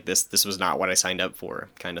 it's just like this was not what I signed up for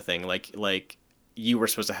kind of thing. Like you were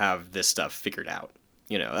supposed to have this stuff figured out.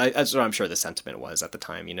 You know, that's what I'm sure the sentiment was at the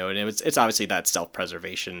time, you know, and it's obviously that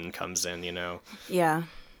self-preservation comes in, you know. Yeah.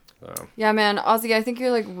 So. Yeah, man. Ozzy, I think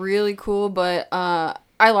you're like really cool, but I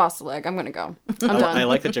lost a leg. I'm gonna go. I'm done. I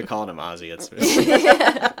like that you're calling him Ozzy. It's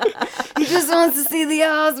He just wants to see the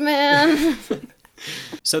Oz, man.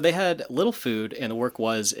 So they had little food and the work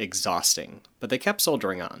was exhausting, but they kept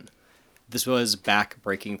soldiering on. This was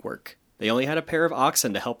back-breaking work. They only had a pair of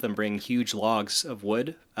oxen to help them bring huge logs of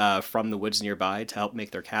wood from the woods nearby to help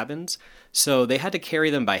make their cabins, so they had to carry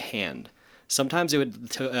them by hand. Sometimes it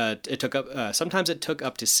took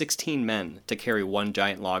up to 16 men to carry one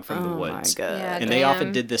giant log from the woods. my God. Yeah, And they often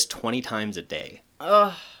damn. did this 20 times a day.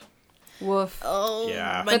 Woof. Oh,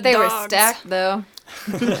 Yeah. But they were stacked though.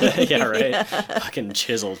 Yeah, right. Fucking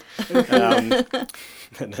chiseled.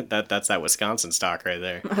 That's that Wisconsin stock right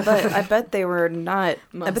there. I bet they were not.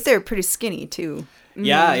 I bet they were pretty skinny too.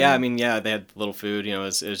 Yeah. I mean, yeah, they had little food. You know,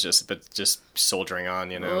 it was just soldiering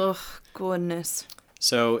on. You know. Ugh, goodness.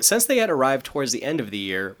 So since they had arrived towards the end of the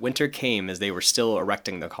year, winter came as they were still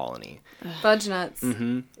erecting the colony. Fudge nuts.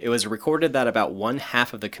 It was recorded that about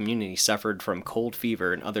 1/2 of the community suffered from cold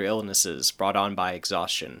fever and other illnesses brought on by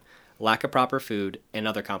exhaustion, lack of proper food, and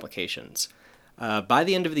other complications. By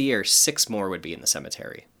the end of the year, 6 more would be in the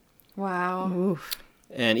cemetery. Wow.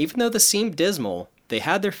 And even though this seemed dismal, they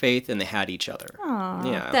had their faith and they had each other.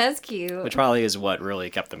 Yeah. That's cute. Which probably is what really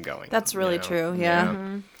kept them going. That's really you know? true,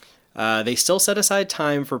 yeah. They still set aside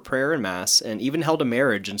time for prayer and mass and even held a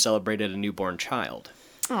marriage and celebrated a newborn child.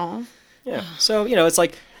 Oh. Yeah. So, you know, it's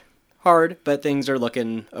like hard, but things are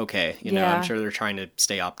looking okay. You know, Yeah. I'm sure they're trying to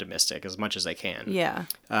stay optimistic as much as they can. Yeah.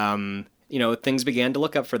 You know, things began to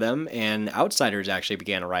look up for them, and outsiders actually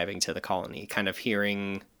began arriving to the colony, kind of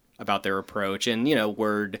hearing about their approach and, you know,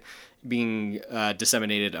 word being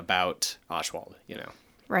disseminated about Oswald, you know.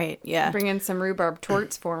 Right. Yeah. Bring in some rhubarb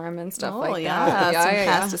torts for him and stuff Oh like yeah. that. Some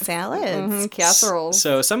pasta salads. Casseroles.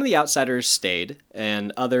 So some of the outsiders stayed,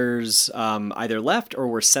 and others either left or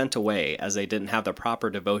were sent away as they didn't have the proper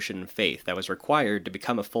devotion and faith that was required to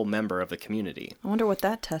become a full member of the community. I wonder what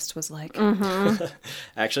that test was like.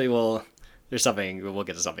 Actually, we'll get to something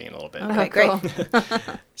in a little bit. Okay, great.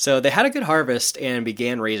 So they had a good harvest and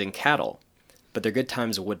began raising cattle, but their good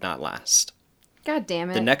times would not last. God damn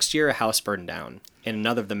it. The next year, a house burned down, and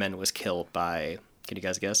another of the men was killed by, can you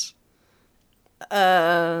guys guess?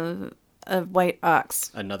 A white ox.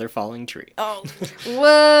 Another falling tree. Oh,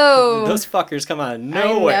 Whoa. Those fuckers come out of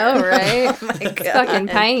nowhere. I know, right? Fucking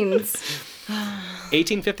pains.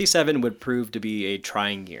 1857 would prove to be a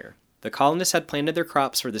trying year. The colonists had planted their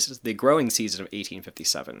crops for the growing season of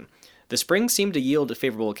 1857. The spring seemed to yield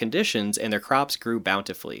favorable conditions, and their crops grew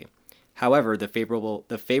bountifully. However, the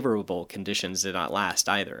favorable conditions did not last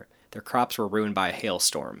either. Their crops were ruined by a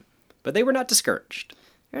hailstorm. But they were not discouraged.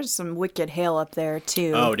 there's some wicked hail up there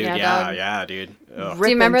too. Oh, dude, Yeah, yeah, dog. dude. Ugh. Do you Ripping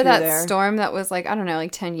remember through that there. storm that was like, I don't know,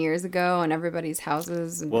 like 10 years ago and everybody's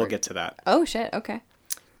houses? We'll get to that. Oh, shit. Okay.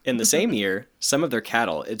 In the same year, some of their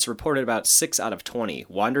cattle, it's reported about 6 out of 20,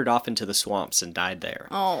 wandered off into the swamps and died there.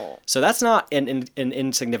 Oh, So that's not an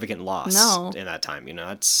insignificant loss No. in that time. You know,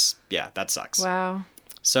 that sucks. Wow.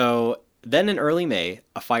 So then in early May,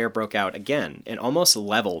 a fire broke out again and almost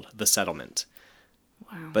leveled the settlement.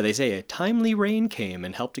 wow. But they say a timely rain came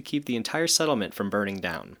and helped to keep the entire settlement from burning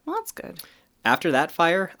down. Well, that's good. After that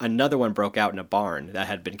fire, another one broke out in a barn that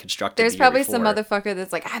had been constructed There's the year probably some before. motherfucker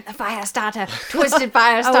that's like, I'm the fire starter, twisted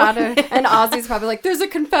fire starter. And Ozzy's probably like, there's a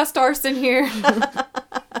confessed arson here.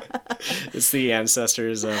 It's the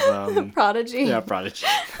ancestors of Prodigy. yeah, Prodigy.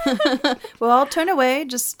 Well, I'll turn away.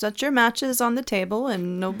 Just set your matches on the table,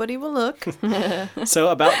 and nobody will look. So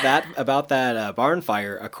about that barn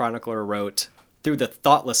fire, a chronicler wrote, "Through the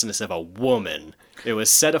thoughtlessness of a woman, It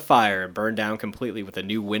was set afire and burned down completely with a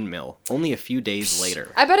new windmill only a few days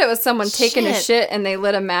later. I bet it was someone taking a Shit. shit and they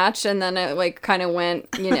lit a match and then it like kind of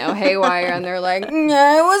went, haywire and they're like,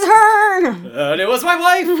 yeah, it was her. And it was my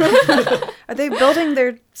wife! Are they building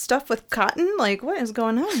their stuff with cotton? Like, what is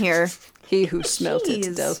going on here? He who smelt Jeez.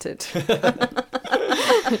 it dealt it.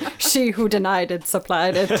 She who denied it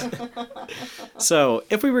supplied it. So,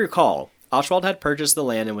 if we recall, Oswald had purchased the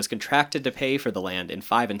land and was contracted to pay for the land in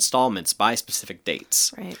 5 installments by specific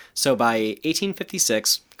dates. Right. So by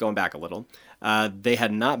 1856, going back a little, they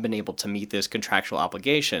had not been able to meet this contractual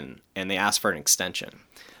obligation, and they asked for an extension.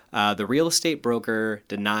 The real estate broker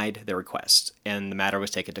denied their request, and the matter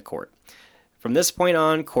was taken to court. From this point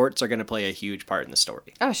on, courts are going to play a huge part in the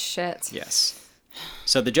story. Oh, shit. Yes.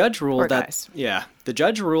 So the judge ruled the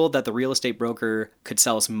judge ruled that the real estate broker could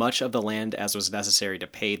sell as much of the land as was necessary to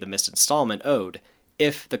pay the missed installment owed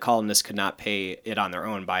if the colonists could not pay it on their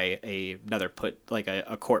own by a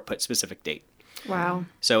court put specific date. Wow.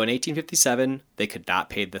 So in 1857, they could not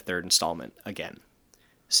pay the third installment again.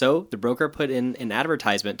 So the broker put in an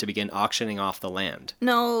advertisement to begin auctioning off the land.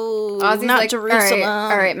 No, Ozzy's not like, Jerusalem.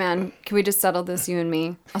 All right, man. Can we just settle this, you and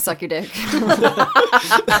me? I'll suck your dick.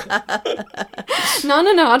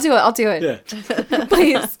 No. I'll do it. Yeah.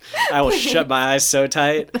 Please. I will shut my eyes so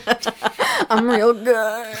tight. I'm real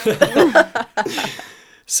good.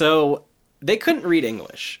 So they couldn't read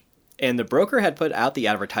English, and the broker had put out the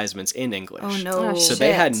advertisements in English. Oh, no. So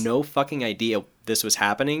they had no fucking idea this was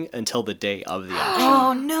happening until the day of the auction.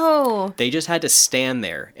 Oh, no. They just had to stand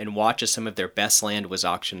there and watch as some of their best land was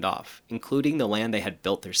auctioned off, including the land they had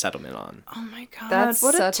built their settlement on. Oh, my God. That's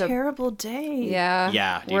what a such a- terrible day. Yeah.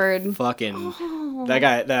 Yeah, dude, Word. fucking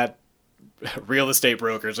that real estate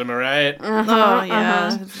brokers, am I right? Oh,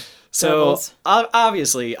 yeah. So Devils.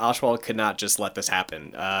 obviously, Oswald could not just let this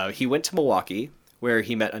happen. He went to Milwaukee, where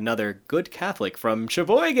he met another good Catholic from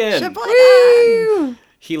Sheboygan.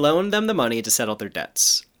 He loaned them the money to settle their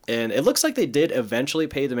debts, and it looks like they did eventually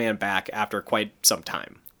pay the man back after quite some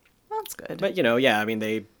time. That's good. But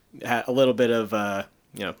they had a little bit of a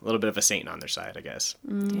a Satan on their side, I guess.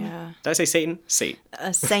 Yeah. Did I say Satan? Satan.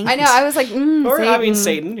 A saint. I know. I was like, Or Satan. I mean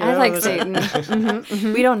Satan. I like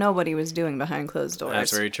Satan. We don't know what he was doing behind closed doors.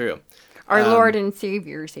 That's very true. Our Lord and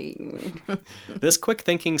Savior, Satan. This quick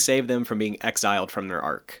thinking saved them from being exiled from their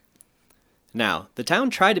ark. Now, the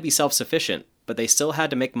town tried to be self-sufficient, but they still had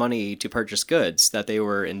to make money to purchase goods that they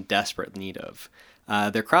were in desperate need of.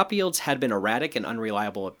 Their crop yields had been erratic and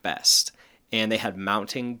unreliable at best, and they had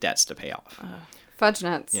mounting debts to pay off. Fudge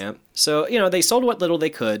nuts. Yeah. So, they sold what little they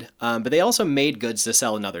could, but they also made goods to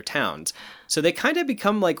sell in other towns. So they kind of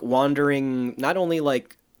become like wandering, not only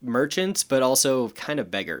like merchants, but also kind of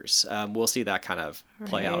beggars. We'll see that kind of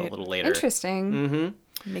play out a little later. Interesting.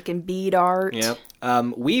 Mm-hmm. Making bead art. Yep.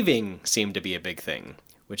 Weaving seemed to be a big thing,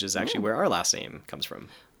 which is actually where our last name comes from.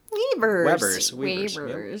 Weavers.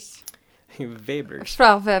 Weavers. Yep. Webers.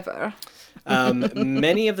 Frau Weber.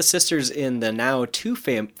 Many of the sisters in the now two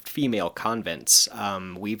female convents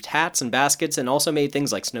weaved hats and baskets and also made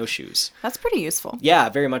things like snowshoes. That's pretty useful. Yeah,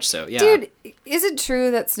 very much so. Yeah. Dude, is it true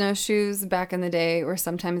that snowshoes back in the day were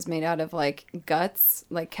sometimes made out of like guts,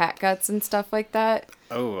 like cat guts and stuff like that?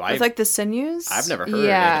 Oh, It's like the sinews. I've never heard.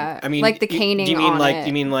 Yeah, I mean, like the caning Do you mean on like it.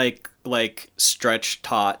 you mean like stretch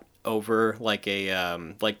taut over like a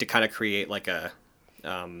like to kind of create like a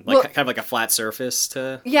kind of like a flat surface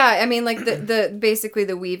to. Yeah, I mean, like the basically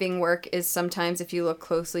the weaving work is sometimes if you look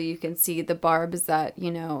closely, you can see the barbs that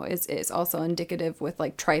is also indicative with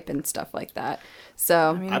like tripe and stuff like that.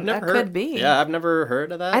 So I mean, I've never that heard. could be. Yeah, I've never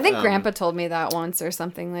heard of that. I think Grandpa told me that once or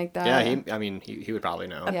something like that. Yeah, he would probably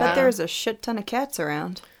know. I Yeah. bet there's a shit ton of cats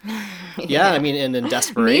around. Yeah, I mean, and in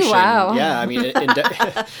desperation. wow. Yeah, I mean,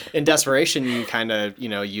 in desperation, you kind of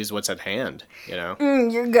use what's at hand.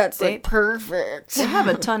 Your guts look perfect. They have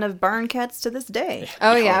a ton of barn cats to this day.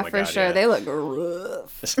 Oh yeah, my for God, sure. yeah. They look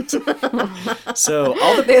rough. So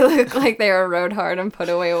all the They look like they were rode hard and put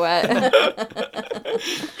away wet.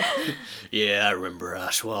 yeah, I remember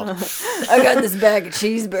Oswald. I got this bag of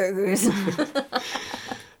cheeseburgers.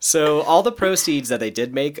 So all the proceeds that they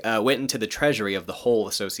did make went into the treasury of the whole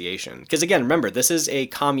association. Because again, remember, this is a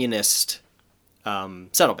communist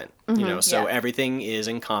settlement. So everything is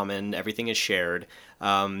in common, everything is shared.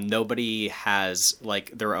 Nobody has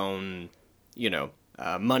like their own,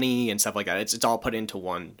 money and stuff like that. It's all put into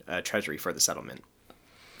one treasury for the settlement.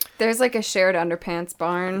 There's like a shared underpants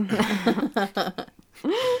barn.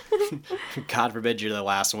 God forbid you're the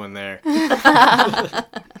last one there.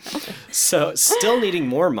 So, still needing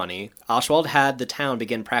more money, Oswald had the town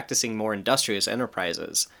begin practicing more industrious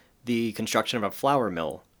enterprises. The construction of a flour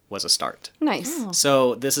mill, was a start. Nice. Oh.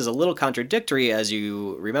 So this is a little contradictory, as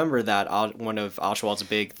you remember that one of Oswald's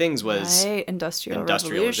big things was Right,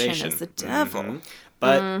 industrialization is the devil. Mm-hmm.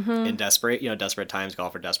 But in desperate times call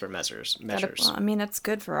for desperate measures. Well, I mean, it's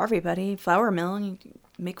good for everybody. Flour mill, and you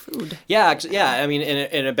make food. Yeah. I mean,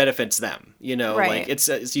 and it benefits them. Right. Like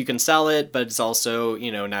it's you can sell it, but it's also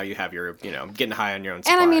now you have your getting high on your own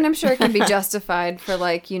supply. And I mean, I'm sure it can be justified for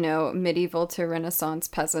like medieval to Renaissance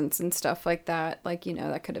peasants and stuff like that. Like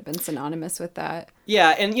that could have been synonymous with that.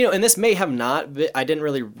 Yeah, and and this may have not. They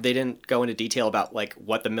didn't go into detail about like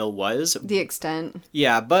what the mill was. The extent.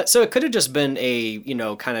 Yeah, but so it could have just been a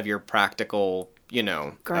kind of your practical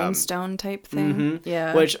Grindstone type thing. Mm-hmm.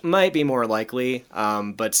 Yeah. Which might be more likely,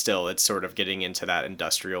 but still, it's sort of getting into that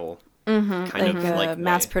industrial kind of like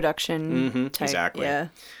mass way. production type. Exactly. Yeah.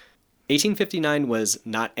 1859 was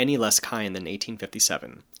not any less kind than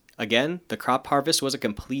 1857. Again, the crop harvest was a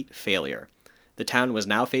complete failure. The town was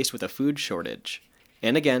now faced with a food shortage.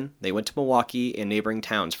 And again, they went to Milwaukee and neighboring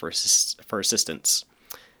towns for assistance.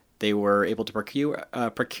 They were able to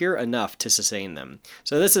procure enough to sustain them.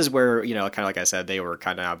 So this is where, kind of like I said, they were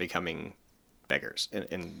kind of now becoming beggars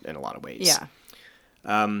in a lot of ways.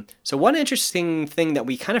 Yeah. So one interesting thing that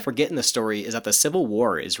we kind of forget in the story is that the Civil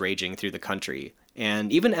War is raging through the country.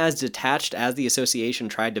 And even as detached as the association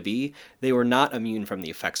tried to be, they were not immune from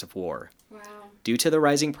the effects of war. Wow. Due to the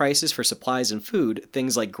rising prices for supplies and food,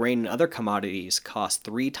 things like grain and other commodities cost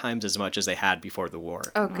 3 times as much as they had before the war.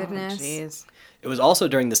 Oh, goodness. Jeez. It was also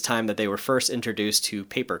during this time that they were first introduced to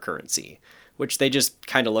paper currency, which they just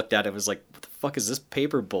kind of looked at it was like, what the fuck is this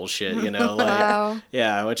paper bullshit, Wow.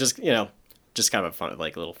 Yeah, which is, just kind of a fun,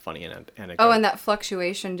 like a little funny anecdote. Oh, and that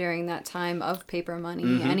fluctuation during that time of paper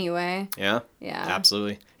money anyway. Yeah. Yeah.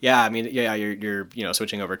 Absolutely. Yeah, I mean, you're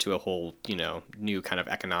switching over to a whole, new kind of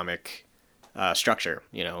economic structure,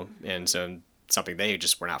 and so something they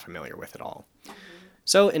just were not familiar with at all.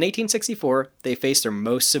 So in 1864, they faced their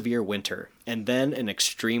most severe winter, and then an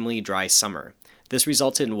extremely dry summer. This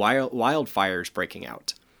resulted in wildfires breaking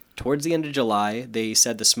out. Towards the end of July, they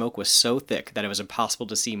said the smoke was so thick that it was impossible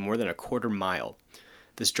to see more than a quarter mile.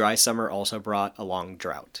 This dry summer also brought a long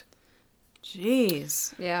drought.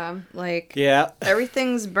 Jeez. Yeah. Like, Yeah.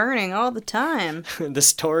 everything's burning all the time. The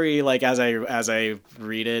story, like as I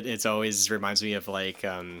read it, it always reminds me of like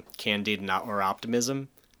Candide or Optimism.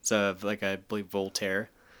 So like I believe Voltaire.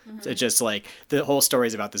 Mm-hmm. It's just like the whole story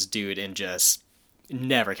is about this dude and just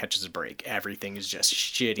never catches a break. Everything is just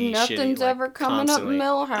shitty. Nothing's ever coming constantly.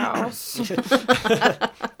 up Millhouse.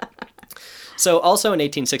 So also in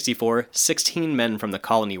 1864, 16 men from the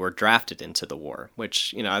colony were drafted into the war,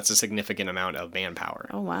 which, that's a significant amount of manpower.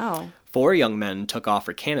 Oh, wow. 4 young men took off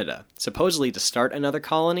for Canada, supposedly to start another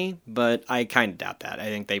colony, but I kind of doubt that. I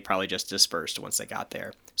think they probably just dispersed once they got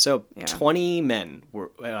there. So 20 men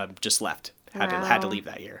were just left, had to leave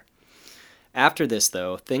that year. After this,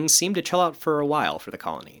 though, things seemed to chill out for a while for the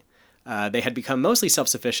colony. They had become mostly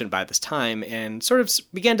self-sufficient by this time and sort of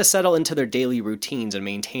began to settle into their daily routines and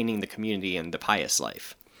maintaining the community and the pious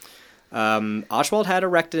life. Oswald had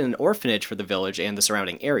erected an orphanage for the village and the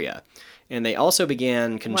surrounding area, and they also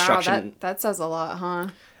began construction. Wow, that says a lot, huh?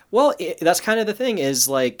 Well, that's kind of the thing is,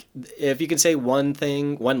 like, if you could say one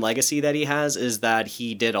legacy that he has is that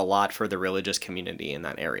he did a lot for the religious community in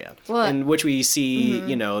that area. Well, in which we see,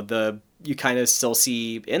 you kind of still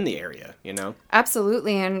see in the area,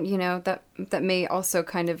 Absolutely, and, that may also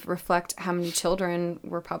kind of reflect how many children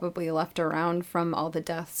were probably left around from all the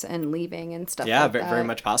deaths and leaving and stuff like that. Yeah, very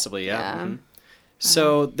much possibly, yeah. Mm-hmm.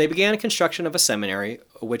 So they began construction of a seminary,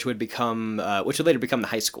 which would later become the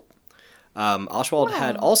high school. Oswald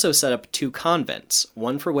had also set up 2 convents,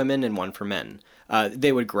 one for women and one for men.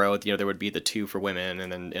 They would grow, there would be the 2 for women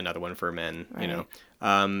and then another one for men, right.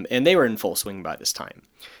 And they were in full swing by this time.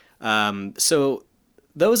 So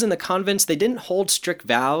those in the convents, they didn't hold strict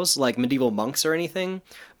vows like medieval monks or anything,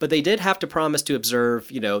 but they did have to promise to observe,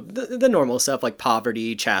 the normal stuff like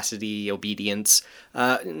poverty, chastity, obedience,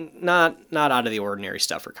 not out of the ordinary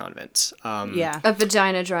stuff for convents. A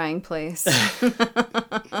vagina drying place.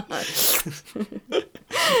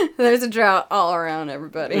 There's a drought all around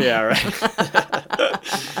everybody. Yeah, right.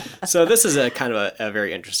 So this is a kind of a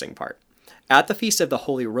very interesting part. At the Feast of the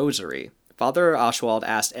Holy Rosary, Father Oswald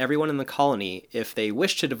asked everyone in the colony if they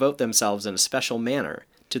wished to devote themselves in a special manner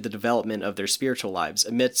to the development of their spiritual lives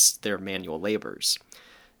amidst their manual labors.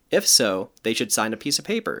 If so, they should sign a piece of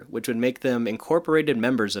paper, which would make them incorporated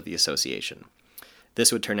members of the association.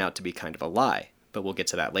 This would turn out to be kind of a lie, but we'll get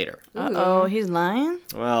to that later. Uh-oh, he's lying?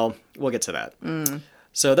 Well, we'll get to that.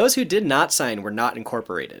 So those who did not sign were not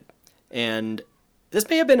incorporated. And this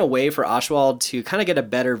may have been a way for Oswald to kind of get a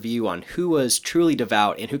better view on who was truly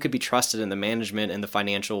devout and who could be trusted in the management and the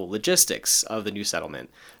financial logistics of the new settlement,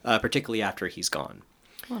 particularly after he's gone.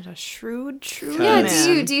 What a shrewd Yeah,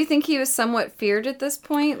 man. do you think he was somewhat feared at this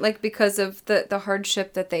point? Like, because of the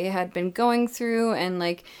hardship that they had been going through, and,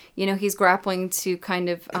 like, you know, he's grappling to kind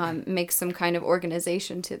of make some kind of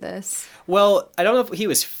organization to this. Well, I don't know if he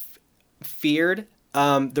was feared.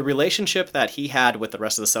 The relationship that he had with the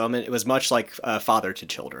rest of the settlement, it was much like father to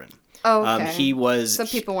children. Oh, okay. He was... Some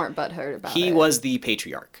people weren't butthurt about it. He was the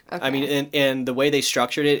patriarch. Okay. I mean, and the way they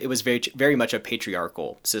structured it, it was very, very much a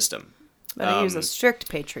patriarchal system. But he was a strict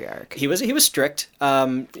patriarch. He was strict.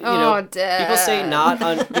 You Dad.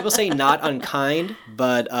 people say not unkind,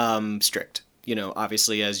 but strict. You know,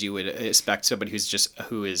 obviously, as you would expect somebody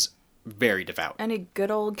who is very devout. And a good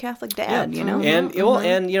old Catholic dad, you know? And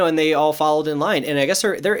and they all followed in line. And I guess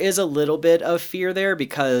there is a little bit of fear there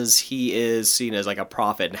because he is seen as like a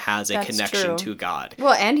prophet and has a connection to God.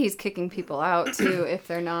 Well, and he's kicking people out too if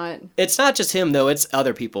they're not. It's not just him though, it's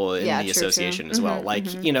other people in the association as well.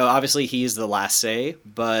 Like, you know, obviously he's the last say,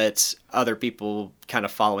 but other people kind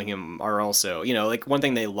of following him are also, you know, like one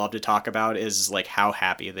thing they love to talk about is like how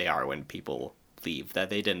happy they are when people leave that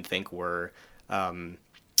they didn't think were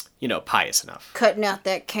you know, pious enough. Cutting out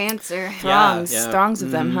that cancer. Throngs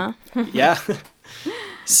of them, huh? Yeah.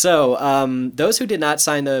 So those who did not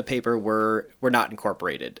sign the paper were not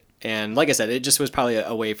incorporated. And like I said, it just was probably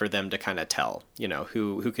a way for them to kind of tell, you know,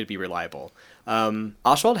 who could be reliable.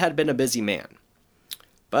 Oswald had been a busy man,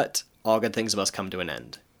 but all good things must come to an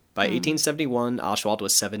end. By 1871, Oswald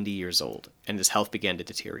was 70 years old, and his health began to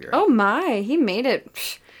deteriorate. Oh my, he made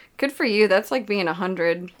it. Good for you. That's like being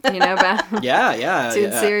 100, you know? Yeah.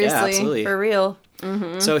 Dude, seriously. Yeah, absolutely. For real.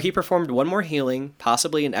 Mm-hmm. So he performed one more healing,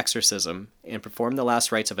 possibly an exorcism, and performed the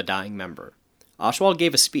last rites of a dying member. Oswald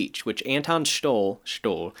gave a speech, which Anton Stoll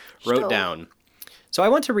wrote down. So I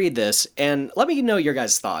want to read this, and let me know your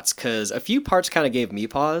guys' thoughts, because a few parts kind of gave me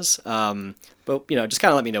pause. But, you know, just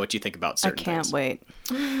kind of let me know what you think about certain things. I can't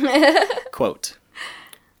wait. Quote,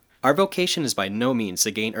 "Our vocation is by no means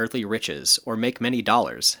to gain earthly riches or make many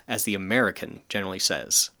dollars, as the American generally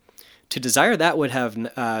says. To desire that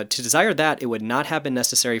it would not have been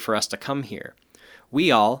necessary for us to come here.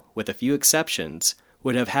 We all, with a few exceptions,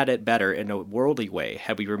 would have had it better in a worldly way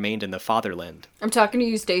had we remained in the fatherland." I'm talking to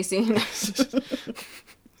you, Stacy.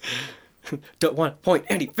 Don't want to point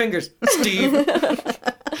any fingers, Steve.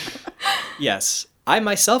 "Yes, I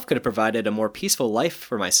myself could have provided a more peaceful life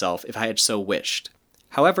for myself if I had so wished.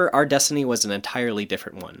 However, our destiny was an entirely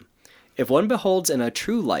different one. If one beholds in a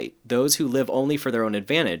true light those who live only for their own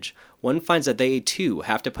advantage, one finds that they, too,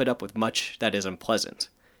 have to put up with much that is unpleasant.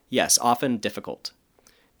 Yes, often difficult.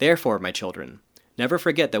 Therefore, my children, never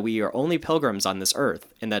forget that we are only pilgrims on this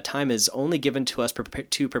earth, and that time is only given to us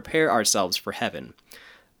to prepare ourselves for heaven.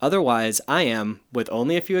 Otherwise, I am, with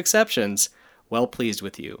only a few exceptions, well pleased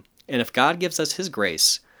with you. And if God gives us his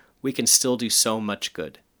grace, we can still do so much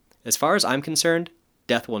good. As far as I'm concerned,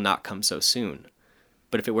 death will not come so soon.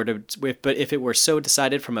 But if it were so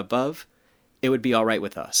decided from above, it would be all right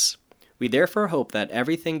with us. We therefore hope that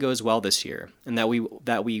everything goes well this year, and that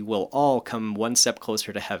we will all come one step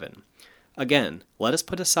closer to heaven. Again, let us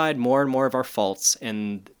put aside more and more of our faults,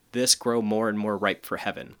 and this grow more and more ripe for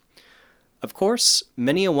heaven. Of course,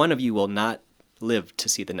 many a one of you will not live to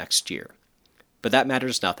see the next year. But that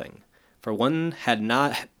matters nothing, for one had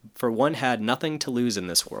nothing to lose in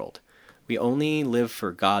this world. We only live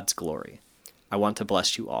for God's glory. I want to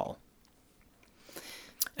bless you all."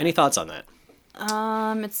 Any thoughts on that?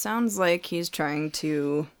 It sounds like he's trying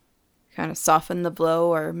to kind of soften the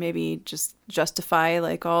blow, or maybe just justify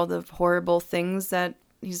like all the horrible things that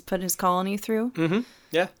he's put his colony through. Mm-hmm.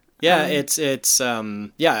 Yeah. Yeah, it's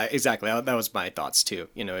yeah, exactly. That was my thoughts too.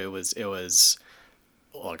 You know, it was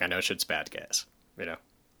look, I know shit's bad, guys. You know,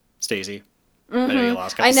 Stacey, I know you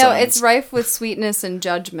lost. I know it's rife with sweetness and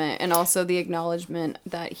judgment, and also the acknowledgement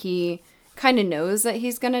that he kind of knows that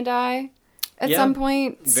he's gonna die at some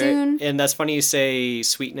point soon. And that's funny you say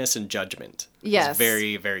sweetness and judgment. Yes, it's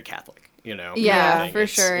very, very Catholic. You know, yeah, for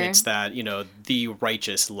sure. It's that, you know, the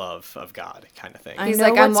righteous love of God kind of thing. He's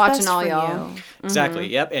like, I'm watching all y'all. Exactly.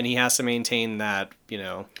 Yep. And he has to maintain that, you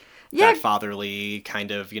know, that fatherly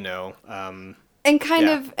kind of, you know, and kind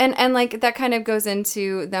of, and like that kind of goes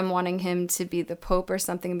into them wanting him to be the Pope or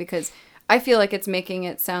something, because I feel like it's making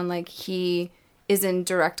it sound like he is in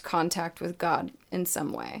direct contact with God in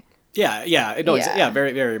some way. Yeah.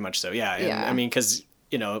 Very, very much so. Yeah. And, I mean, because,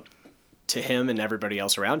 you know, to him and everybody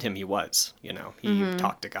else around him, he was, he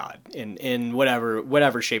talked to God in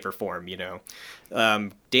whatever shape or form,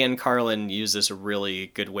 Dan Carlin used this a really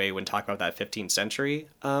good way when talking about that 15th century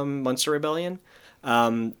Munster Rebellion.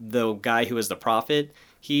 The guy who was the prophet,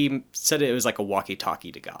 he said it was like a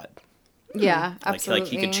walkie-talkie to God. Yeah, absolutely. Like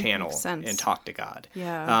he could channel and talk to God.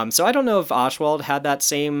 Yeah. So I don't know if Oswald had that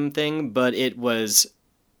same thing, but it was,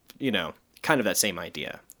 kind of that same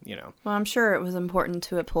idea. Well, I'm sure it was important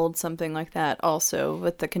to uphold something like that also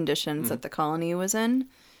with the conditions that the colony was in.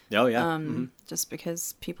 Oh, yeah. Just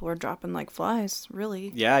because people were dropping like flies,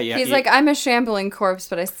 really. Yeah. He's like, I'm a shambling corpse,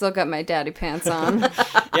 but I still got my daddy pants on.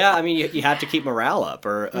 Yeah, I mean, you have to keep morale up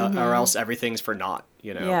or else everything's for naught,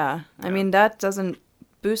 Yeah. I mean, that doesn't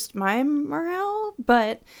boost my morale,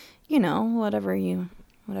 but, whatever you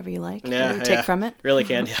like. Yeah, you take from it. Really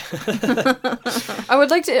can. I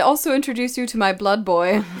would like to also introduce you to my blood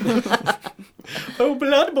boy. Oh,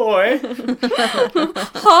 blood boy.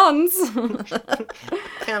 Hans.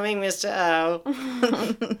 Coming, Mr.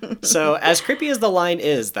 O. So, as creepy as the line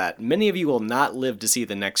is that many of you will not live to see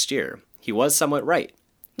the next year, he was somewhat right.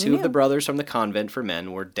 Two of the brothers from the convent for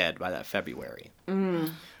men were dead by that February.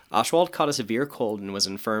 Oswald caught a severe cold and was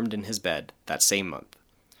infirmed in his bed that same month.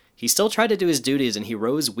 He still tried to do his duties, and he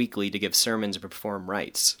rose weekly to give sermons and perform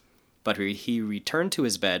rites. But he returned to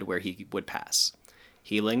his bed where he would pass.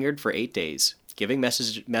 He lingered for 8 days, giving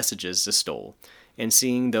messages to Stoll, and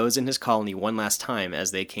seeing those in his colony one last time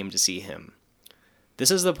as they came to see him. This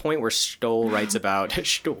is the point where Stoll writes about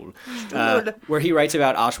where he writes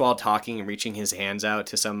about Oswald talking and reaching his hands out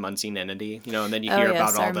to some unseen entity, and then you hear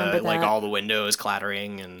about all the windows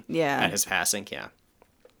clattering and at his passing,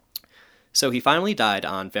 So he finally died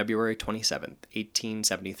on February 27th,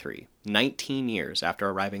 1873, 19 years after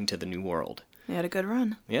arriving to the New World. He had a good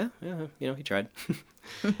run. Yeah, he tried.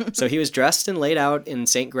 So he was dressed and laid out in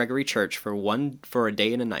St. Gregory Church for a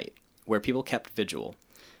day and a night, where people kept vigil.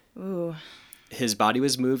 Ooh. His body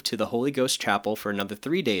was moved to the Holy Ghost Chapel for another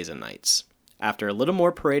 3 days and nights. After a little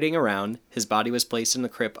more parading around, his body was placed in the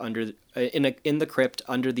crypt under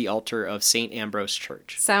the altar of St. Ambrose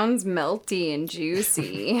Church. Sounds melty and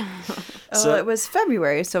juicy. It was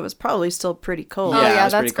February, so it was probably still pretty cold. Yeah,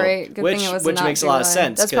 that's great. Good thing it was which not makes a lot of July.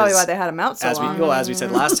 sense. That's probably why they had him out so long. As we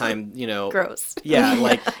said last time, Gross. Yeah,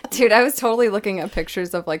 like... Dude, I was totally looking at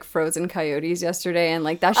pictures of, like, frozen coyotes yesterday, and,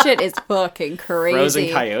 like, that shit is fucking crazy.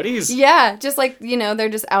 Frozen coyotes? Yeah, just, like, they're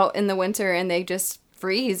just out in the winter, and they just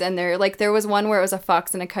freeze, and they're, like, there was one where it was a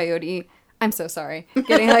fox and a coyote. I'm so sorry.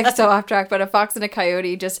 Getting, like, so off track, but a fox and a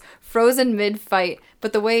coyote just frozen mid-fight,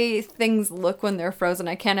 but the way things look when they're frozen,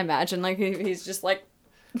 I can't imagine. Like, he's just, like,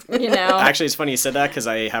 Actually, it's funny you said that because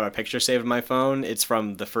I have a picture saved in my phone. It's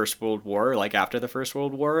from the First World War, like after the First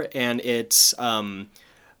World War, and it's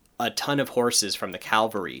a ton of horses from the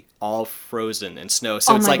cavalry, all frozen in snow.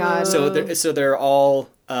 So it's like God. so they're all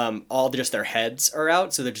just their heads are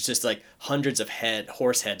out. So there's just like hundreds of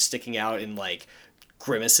horse heads sticking out in like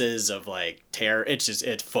grimaces of like terror.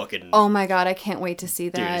 It's fucking. Oh my God, I can't wait to see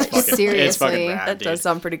that. Dude, Seriously, it's fucking rad, That does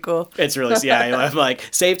sound pretty cool. It's really I'm like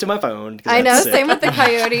saved to my phone. I know. Sick. Same with the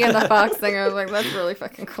coyote and the fox thing. I was like, that's really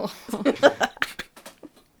fucking cool.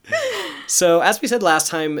 So, as we said last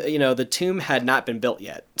time, the tomb had not been built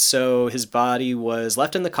yet. So his body was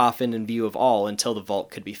left in the coffin in view of all until the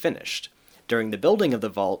vault could be finished. During the building of the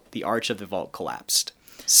vault, the arch of the vault collapsed.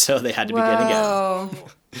 So they had to begin again.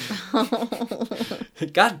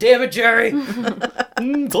 God damn it, Jerry!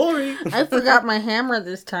 Glory! I forgot my hammer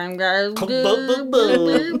this time, guys.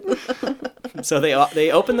 So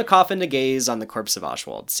they opened the coffin to gaze on the corpse of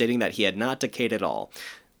Oswald, stating that he had not decayed at all.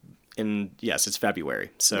 And yes, it's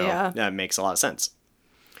February, so that makes a lot of sense.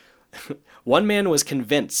 One man was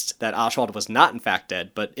convinced that Oswald was not in fact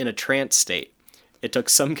dead, but in a trance state. It took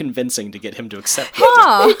some convincing to get him to accept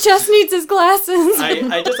it. He just needs his glasses.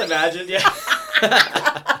 I just imagine,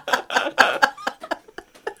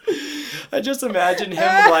 I just imagine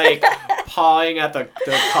him, like, pawing at the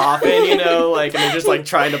coffin, and they're just, like,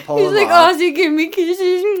 trying to pull him He's like, off. Ozzy, give me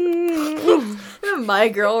kisses. My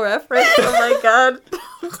Girl reference. Oh my God.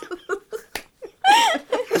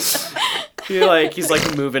 He's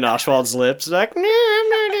like moving Oswald's lips, like, Well,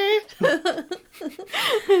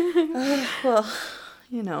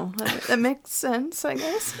 that makes sense, I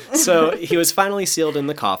guess. So he was finally sealed in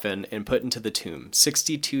the coffin and put into the tomb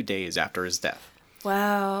 62 days after his death.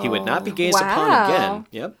 Wow. He would not be gazed upon again.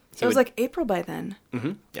 Yep. So it was like April by then.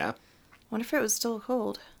 Mm-hmm. Yeah. Wonder if it was still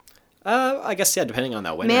cold. I guess, depending on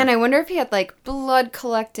that winter. Man, I wonder if he had, like, blood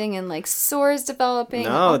collecting and, like, sores developing.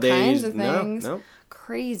 All kinds of things. No.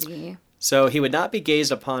 Crazy. So he would not be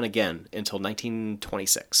gazed upon again until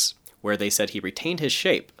 1926, where they said he retained his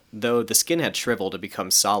shape, though the skin had shriveled to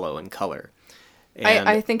become sallow in color. And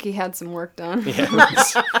I think he had some work done.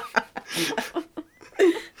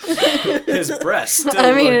 His breast.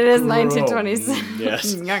 I mean, it is 1926.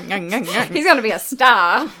 Yes. He's gonna be a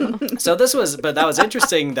star. So that was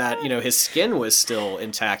interesting that, his skin was still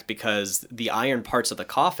intact because the iron parts of the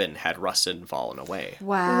coffin had rusted and fallen away.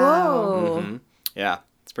 Wow. Whoa. Yeah,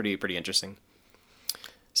 it's pretty interesting.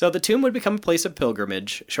 So the tomb would become a place of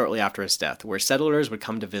pilgrimage shortly after his death, where settlers would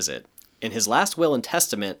come to visit. In his last will and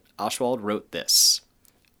testament, Oswald wrote this: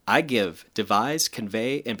 I give, devise,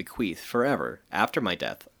 convey, and bequeath forever, after my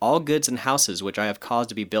death, all goods and houses which I have caused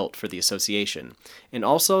to be built for the association, and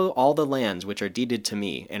also all the lands which are deeded to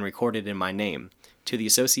me and recorded in my name, to the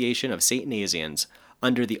association of St. Nazians,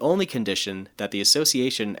 under the only condition that the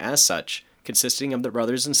association as such, consisting of the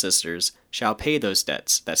brothers and sisters, shall pay those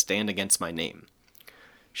debts that stand against my name.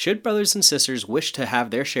 Should brothers and sisters wish to have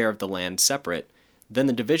their share of the land separate, then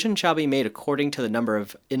the division shall be made according to the number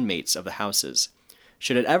of inmates of the houses.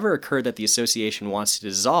 Should it ever occur that the association wants to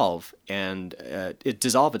dissolve and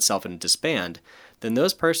dissolve itself and disband, then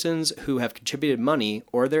those persons who have contributed money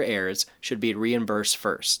or their heirs should be reimbursed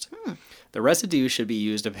first. The residue should be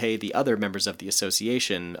used to pay the other members of the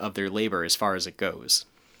association of their labor as far as it goes.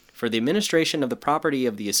 For the administration of the property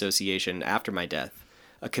of the association after my death,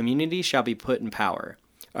 a committee shall be put in power,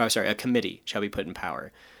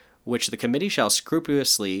 which the committee shall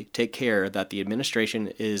scrupulously take care that the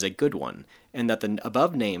administration is a good one, and that the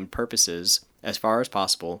above-named purposes, as far as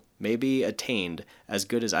possible, may be attained as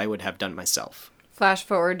good as I would have done myself. Flash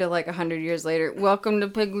forward to 100 years later. Welcome to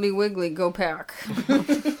Piggly Wiggly. Go Pack.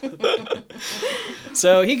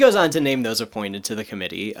 So he goes on to name those appointed to the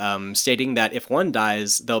committee, stating that if one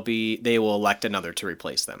dies, they will elect another to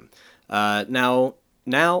replace them.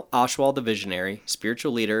 Now, Oswald the Visionary,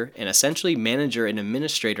 spiritual leader, and essentially manager and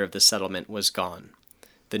administrator of the settlement was gone.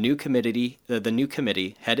 The new committee,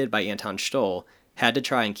 headed by Anton Stoll, had to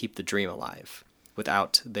try and keep the dream alive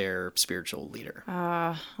without their spiritual leader.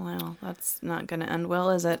 Well, that's not going to end well,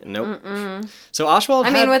 is it? Nope. So Oswald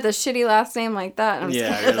with a shitty last name like that.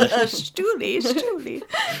 Really. Stooley.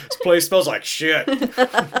 This place smells like shit.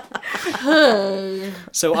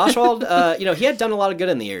 So Oswald, he had done a lot of good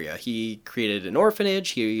in the area. He created an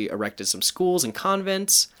orphanage. He erected some schools and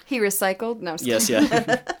convents. He recycled? No, yes,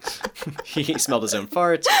 yeah. He smelled his own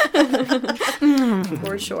farts.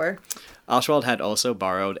 For sure. Oswald had also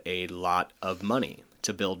borrowed a lot of money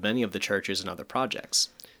to build many of the churches and other projects.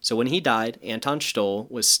 So when he died, Anton Stoll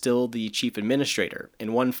was still the chief administrator,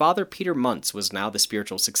 and one Father Peter Muntz was now the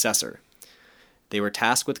spiritual successor. They were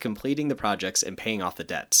tasked with completing the projects and paying off the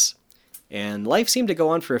debts. And life seemed to go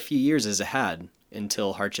on for a few years as it had,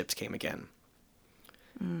 until hardships came again.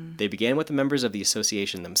 They began with the members of the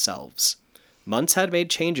association themselves. Muntz had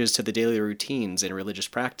made changes to the daily routines and religious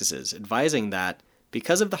practices, advising that,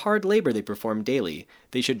 because of the hard labor they performed daily,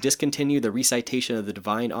 they should discontinue the recitation of the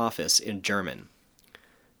divine office in German.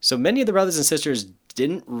 So many of the brothers and sisters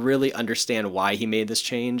didn't really understand why he made this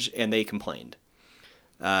change, and they complained.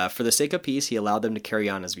 For the sake of peace, he allowed them to carry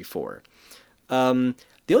on as before. The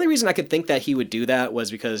only reason I could think that he would do that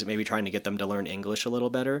was because maybe trying to get them to learn English a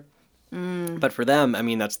little better. But for them, I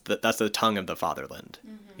mean, that's the tongue of the fatherland,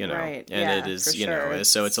 Right. And yeah, it is, sure.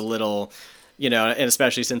 So it's a little, and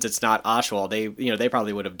especially since it's not Oswald, they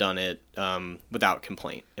probably would have done it without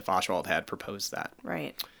complaint if Oswald had proposed that.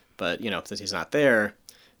 Right. But, since he's not there,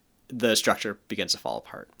 the structure begins to fall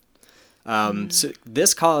apart. So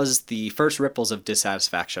this caused the first ripples of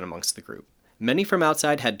dissatisfaction amongst the group. Many from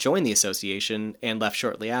outside had joined the association and left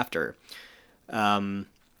shortly after.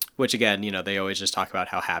 Which again, they always just talk about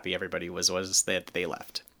how happy everybody was that they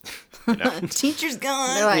left. Teacher's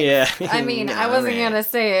gone. They're like, yeah. I mean, I wasn't going to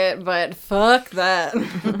say it, but fuck that.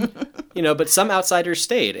 But some outsiders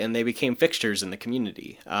stayed and they became fixtures in the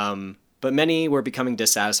community. But many were becoming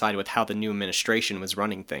dissatisfied with how the new administration was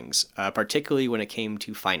running things, particularly when it came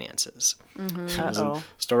to finances. Uh-oh.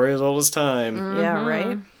 Story as old as time. Yeah,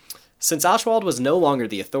 right? Since Oswald was no longer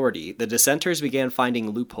the authority, the dissenters began finding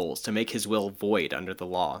loopholes to make his will void under the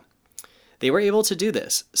law. They were able to do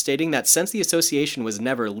this, stating that since the association was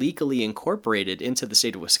never legally incorporated into the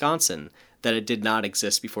state of Wisconsin, that it did not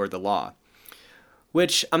exist before the law.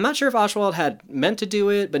 Which, I'm not sure if Oswald had meant to do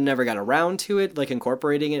it, but never got around to it, like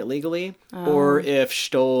incorporating it legally, or if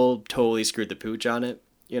Stoll totally screwed the pooch on it,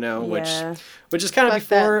 which is kind of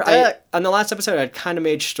before, on the last episode, I kind of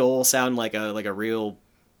made Stoll sound like a real,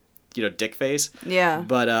 dick face. Yeah.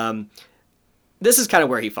 But this is kind of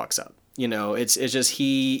where he fucks up. It's just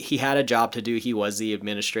he had a job to do. He was the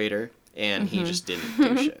administrator, and he just didn't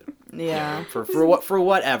do shit. Yeah. For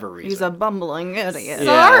whatever reason. He's a bumbling idiot.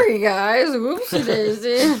 Yeah. Sorry, guys. Whoopsie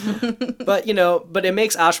daisy. But it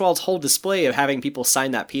makes Oswald's whole display of having people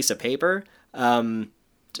sign that piece of paper,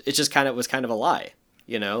 it just was kind of a lie,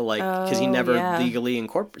 because he never legally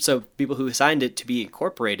incorporated. So people who signed it to be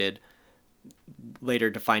incorporated later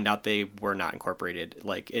to find out they were not incorporated,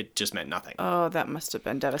 it just meant nothing. Oh, that must have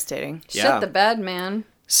been devastating. Yeah. Shit the bed, man.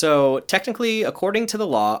 So technically, according to the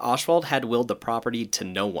law, Oswald had willed the property to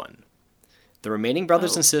no one. The remaining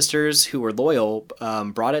brothers and sisters who were loyal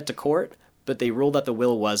brought it to court, but they ruled that the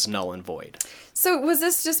will was null and void. So was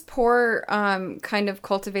this just poor kind of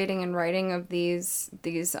cultivating and writing of these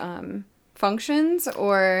functions,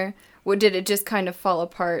 or did it just kind of fall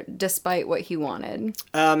apart despite what he wanted?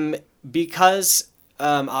 Because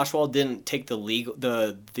Oswald didn't take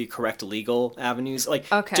the correct legal avenues,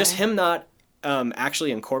 just him not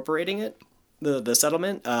actually incorporating it, the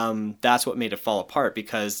settlement, that's what made it fall apart,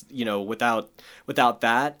 because without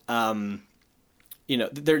that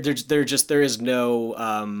there is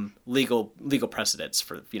no legal precedence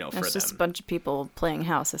for for It's them. just a bunch of people playing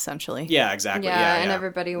house, essentially. Yeah, exactly. Yeah, and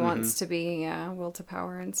everybody wants to be will to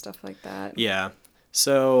power and stuff like that. Yeah.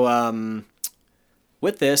 So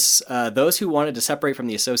with this, those who wanted to separate from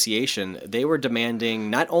the association, they were demanding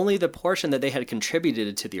not only the portion that they had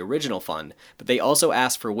contributed to the original fund, but they also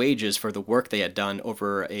asked for wages for the work they had done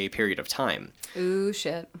over a period of time. Ooh,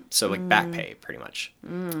 shit. So back pay, pretty much.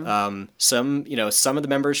 Some of the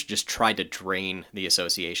members just tried to drain the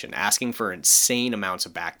association, asking for insane amounts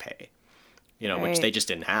of back pay, which they just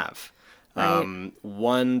didn't have. Right.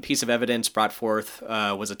 One piece of evidence brought forth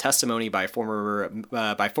was a testimony by former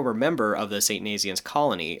member of the St. Nazianz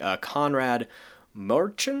colony, Conrad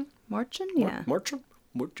Morchan. Morchan? Yeah. Morchan.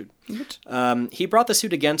 He brought the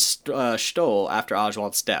suit against Stoll after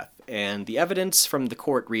Oswald's death, and the evidence from the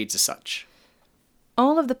court reads as such.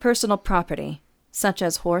 All of the personal property, such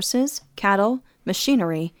as horses, cattle,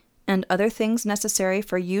 machinery, and other things necessary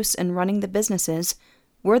for use in running the businesses,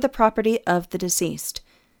 were the property of the deceased.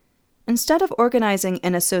 Instead of organizing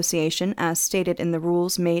an association as stated in the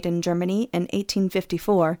rules made in Germany in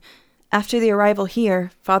 1854, after the arrival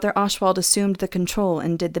here, Father Oswald assumed the control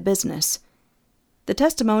and did the business. The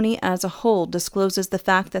testimony as a whole discloses the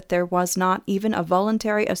fact that there was not even a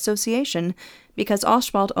voluntary association because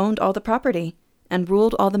Oswald owned all the property and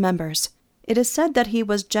ruled all the members. It is said that he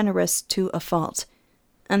was generous to a fault,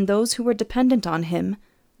 and those who were dependent on him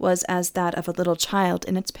was as that of a little child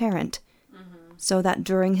in its parent, so that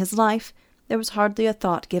during his life there was hardly a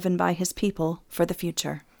thought given by his people for the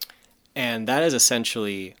future. And that is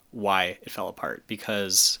essentially why it fell apart,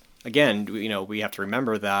 because, again, we have to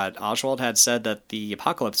remember that Oswald had said that the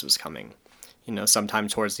apocalypse was coming, sometime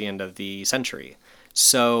towards the end of the century.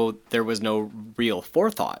 So there was no real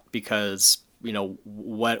forethought, because,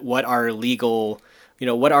 what are legal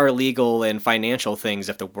and financial things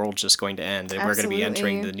if the world's just going to end and we're going to be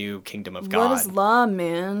entering the new kingdom of God? What is law,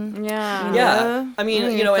 man? Yeah. Yeah. I mean,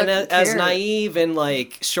 and as naive and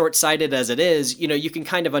short-sighted as it is, you can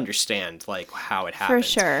kind of understand how it happened. For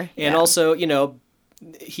sure. And also,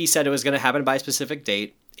 he said it was going to happen by a specific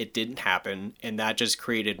date. It didn't happen, and that just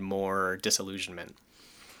created more disillusionment.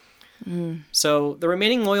 So the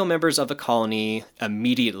remaining loyal members of the colony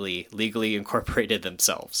immediately legally incorporated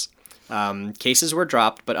themselves. Cases were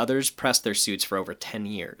dropped, but others pressed their suits for over 10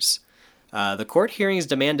 years. The court hearings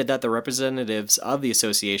demanded that the representatives of the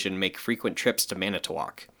association make frequent trips to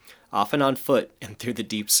Manitowoc, often on foot and through the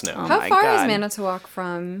deep snow. How far is Manitowoc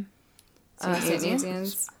from St.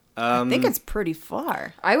 Nazianz? I think it's pretty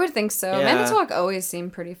far. I would think so. Yeah. Manitowoc always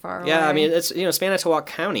seemed pretty far away. Yeah, I mean, it's Manitowoc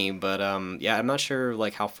County, but I'm not sure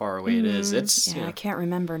how far away it is. It's I can't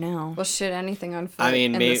remember now. Well, shit, anything on foot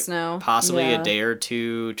in the snow. Possibly a day or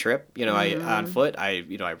two trip, on foot. I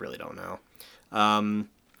really don't know.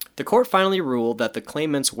 The court finally ruled that the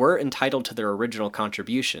claimants were entitled to their original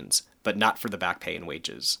contributions, but not for the back pay and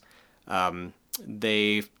wages.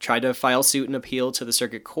 They tried to file suit and appeal to the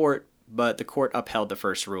circuit court, but the court upheld the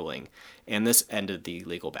first ruling, and this ended the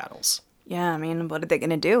legal battles. Yeah, I mean, what are they going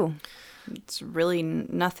to do? It's really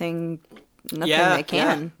nothing they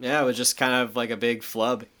can. Yeah, it was just kind of like a big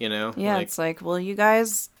flub, Yeah, it's well, you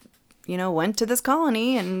guys, went to this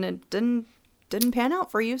colony and it didn't pan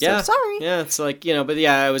out for you, so sorry. Yeah, it's but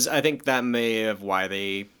yeah, I think that may have why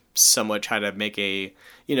they somewhat try to make a,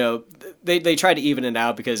 they try to even it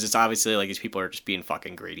out, because it's obviously these people are just being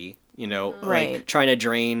fucking greedy, right. Trying to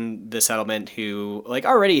drain the settlement who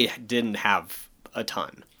already didn't have a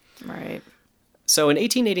ton. Right. So in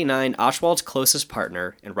 1889, Oswald's closest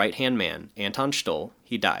partner and right-hand man, Anton Stoll,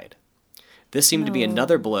 he died. This seemed to be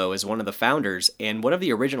another blow, as one of the founders and one of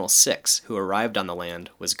the original 6 who arrived on the land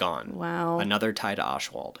was gone. Wow. Another tie to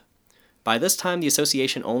Oswald. By this time, the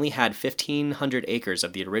association only had 1,500 acres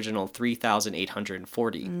of the original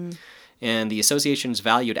 3,840. And the association's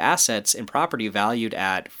valued assets and property valued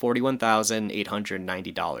at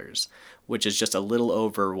 $41,890, which is just a little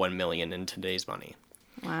over $1 million in today's money.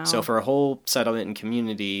 Wow. So for a whole settlement and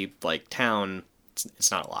community, like town,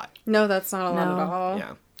 it's not a lot. No, that's not a lot at all.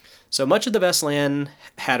 Yeah. So much of the best land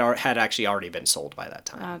had actually already been sold by that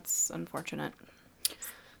time. That's unfortunate.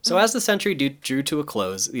 So as the century drew to a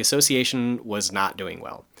close, the association was not doing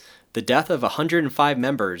well. The death of 105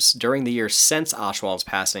 members during the year since Oswald's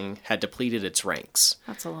passing had depleted its ranks.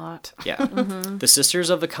 That's a lot. Yeah. The Sisters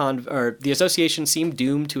of the association seemed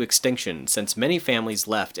doomed to extinction, since many families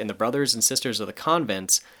left and the brothers and sisters of the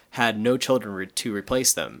convents had no children to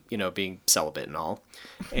replace them, being celibate and all,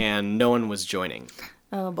 and no one was joining.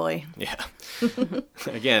 Oh boy. Yeah.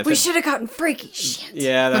 Again, We should have gotten freaky. Shit.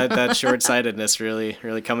 yeah, that short-sightedness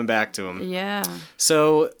really coming back to him. Yeah.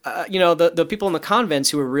 So, the people in the convents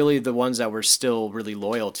who were really the ones that were still really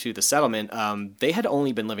loyal to the settlement, they had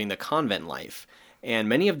only been living the convent life. And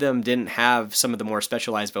many of them didn't have some of the more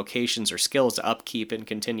specialized vocations or skills to upkeep and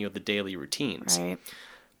continue the daily routines. Right.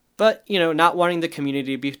 But, not wanting the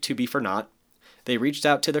community to be for naught, they reached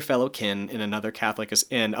out to their fellow kin in other Catholic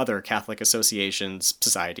associations,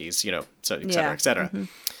 societies, et cetera, et cetera. Mm-hmm.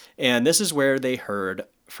 And this is where they heard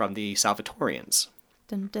from the Salvatorians.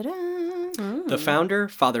 Dun, dun, dun. The founder,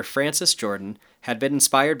 Father Francis Jordan, had been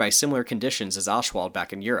inspired by similar conditions as Oswald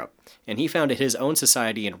back in Europe, and he founded his own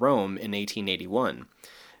society in Rome in 1881.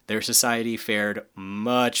 Their society fared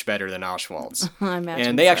much better than Oswald's. I imagine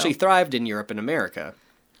and they actually thrived in Europe and America.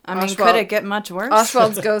 I mean, could it get much worse?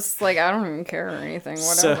 Oswald's ghosts, I don't even care or anything,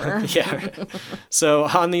 whatever. So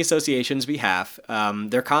on the association's behalf,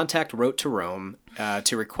 their contact wrote to Rome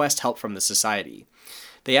to request help from the society.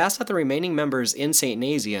 They asked that the remaining members in St.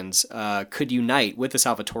 Nazianz could unite with the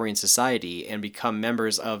Salvatorian Society and become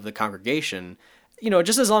members of the congregation,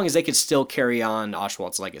 just as long as they could still carry on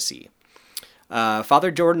Oswald's legacy. Father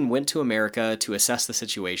Jordan went to America to assess the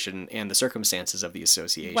situation and the circumstances of the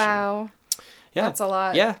association. Wow. Yeah. That's a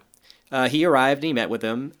lot. Yeah. He arrived and he met with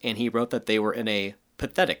them, and he wrote that they were in a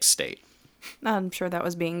pathetic state. I'm sure that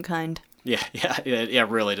was being kind. Yeah, it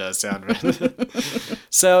really does sound right.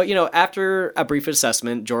 So, after a brief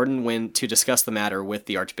assessment, Jordan went to discuss the matter with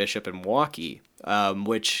the Archbishop in Milwaukee,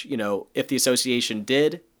 which, if the association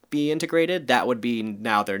did be integrated, that would be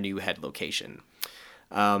now their new head location.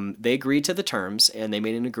 They agreed to the terms, and they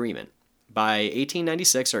made an agreement. By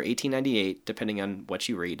 1896 or 1898, depending on what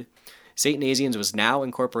you read, St. Nazianz was now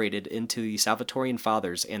incorporated into the Salvatorian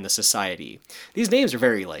Fathers and the Society. These names are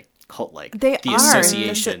very, cult-like. They the are.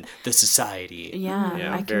 Association, the Society.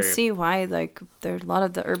 Yeah, I can see why, there a lot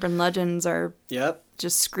of the urban legends are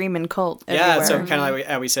just screaming cult everywhere. Yeah, so kind of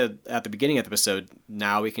like we said at the beginning of the episode,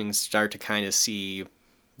 now we can start to kind of see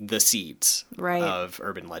the seeds of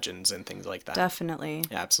urban legends and things like that. Definitely.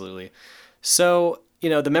 Yeah, absolutely. So,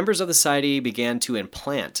 the members of the society began to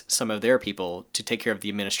implant some of their people to take care of the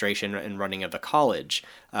administration and running of the college,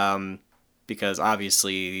 because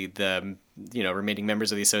obviously the remaining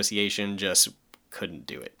members of the association just couldn't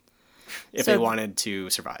do it if they wanted to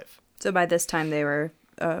survive. So by this time they were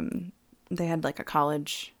they had a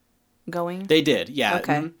college going? They did, yeah.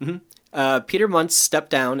 Okay. Mm-hmm. Peter Muntz stepped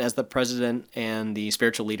down as the president and the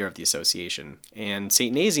spiritual leader of the association, and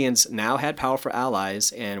St. Nazianz now had powerful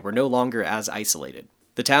allies and were no longer as isolated.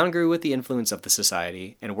 The town grew with the influence of the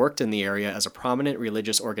society and worked in the area as a prominent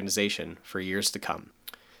religious organization for years to come.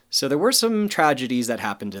 So there were some tragedies that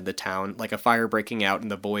happened in the town, like a fire breaking out in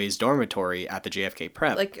the boys' dormitory at the JFK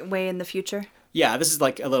Prep. Way in the future? Yeah, this is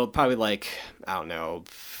probably I don't know,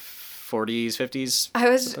 40s,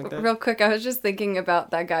 50s. Real quick, I was just thinking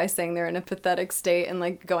about that guy saying they're in a pathetic state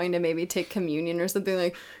and going to maybe take communion or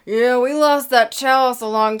something yeah, we lost that chalice a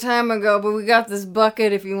long time ago, but we got this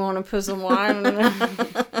bucket if you want to put some wine in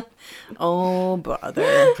it. Oh,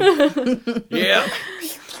 brother. Yeah.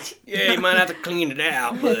 Yeah, you might have to clean it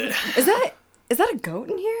out, but... Is that a goat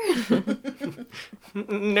in here?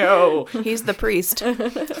 No. He's the priest.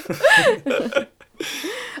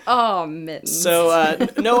 Oh, mittens. So,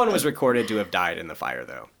 no one was recorded to have died in the fire,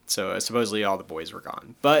 though. So, supposedly all the boys were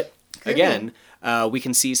gone. But, again, we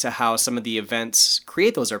can see how some of the events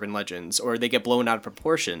create those urban legends, or they get blown out of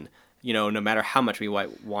proportion, no matter how much we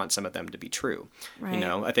want some of them to be true. Right.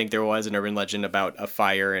 I think there was an urban legend about a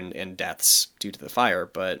fire and deaths due to the fire,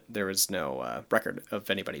 but there was no record of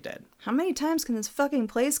anybody dead. How many times can this fucking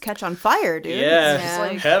place catch on fire, dude? Yeah, it's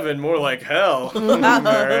like heaven, more like hell. All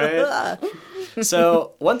right.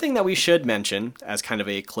 So one thing that we should mention as kind of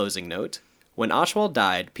a closing note, when Oswald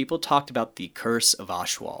died, people talked about the curse of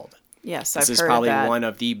Oswald. Yes, This I've is heard probably that. one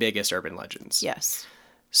of the biggest urban legends. Yes.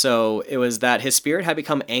 So it was that his spirit had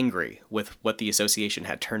become angry with what the association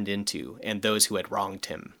had turned into and those who had wronged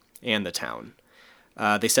him and the town.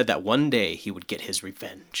 They said that one day he would get his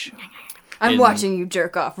revenge. I'm watching you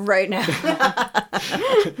jerk off right now.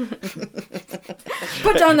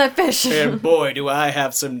 Put down that fish. And boy, do I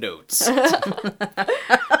have some notes.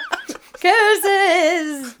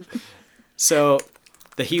 Curses. So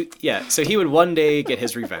he would one day get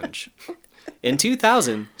his revenge. In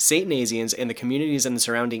 2000, St. Nazianz and the communities in the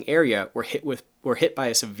surrounding area were hit by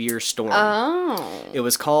a severe storm. Oh. It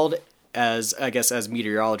was called, as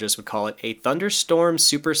meteorologists would call it, a thunderstorm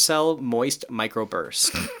supercell moist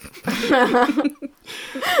microburst.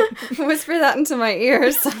 Whisper that into my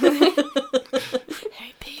ears.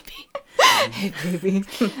 Hey, baby. Hey, baby.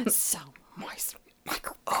 So moist.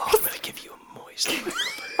 Oh, I'm gonna give you a moist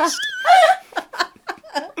microburst.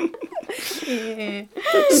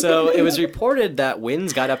 So it was reported that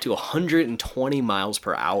winds got up to 120 miles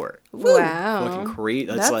per hour. Wow. Fucking crazy.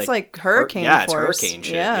 That's like hurricane Yeah, it's force. hurricane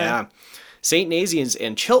shit. Yeah. Yeah. St. Nazianz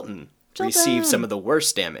and Chilton received some of the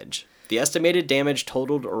worst damage. The estimated damage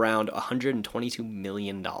totaled around $122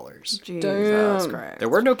 million. Jesus Christ. There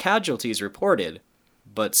were no casualties reported,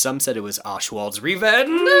 but some said it was Oswald's revenge.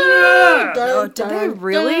 Oh, did they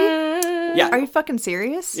really? Yeah. Are you fucking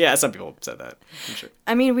serious? Yeah, some people said that. I'm sure.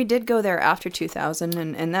 I mean, we did go there after 2000,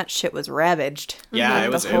 and that shit was ravaged. Yeah, Like,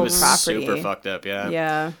 it was the whole super property. fucked up. Yeah.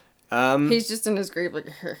 Yeah. He's just in his grave like.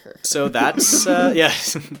 So that's yeah.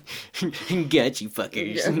 Get you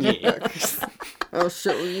fuckers. Yeah. I'll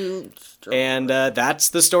show you. And that's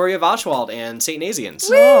the story of Oswald and St. Nazianz.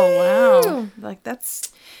 Oh, wow. Like,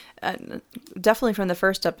 that's definitely from the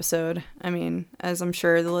first episode. I mean, as I'm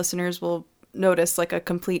sure the listeners will notice, like, a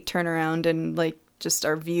complete turnaround in, like, just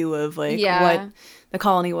our view of, like, what the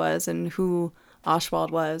colony was and who Oswald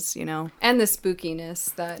was, you know. And the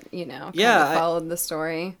spookiness that, kind of followed the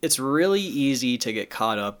story. It's really easy to get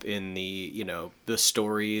caught up in the, the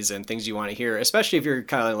stories and things you want to hear, especially if you're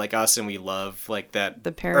kind of like us and we love, like, that The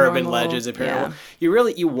urban paranormal, legends and paranormal.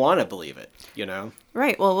 yeah. You want to believe it,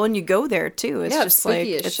 Right. Well, when you go there, too, it's Yeah, just it's like,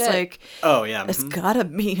 spooky as it's shit. like, Oh, yeah. it's gotta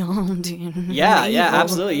be haunted. Yeah, evil.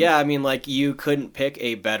 absolutely. Yeah, I mean, like, you couldn't pick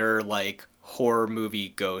a better, like, horror movie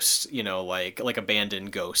ghost, like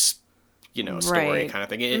abandoned ghost, story Right. kind of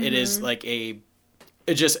thing. It is like it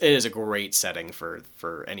is a great setting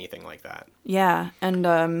for anything like that. Yeah,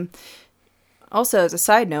 and also as a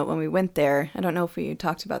side note, when we went there, I don't know if we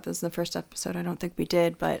talked about this in the first episode. I don't think we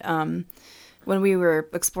did, but when we were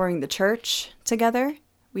exploring the church together,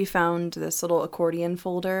 we found this little accordion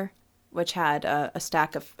folder which had a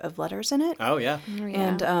stack of letters in it. Oh, yeah.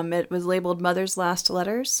 And it was labeled Mother's Last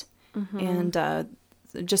Letters. And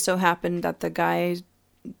it just so happened that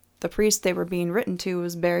the priest they were being written to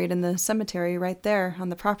was buried in the cemetery right there on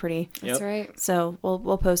the property. That's Yep. right. So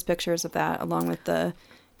we'll post pictures of that along with the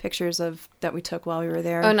pictures that we took while we were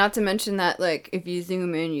there. Oh, not to mention that, like, if you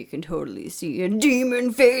zoom in, you can totally see a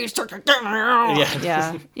demon face.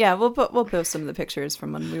 Yeah. Yeah. We'll post some of the pictures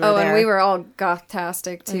from when we were Oh, there. and we were all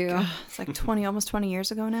goth-tastic, too. It's like almost 20 years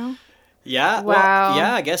ago now. Yeah. Wow. Well,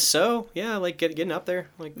 yeah, I guess so. Yeah, like getting up there.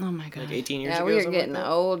 Like, Oh my God. like 18 years Yeah, ago. we were something getting like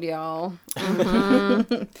old, y'all.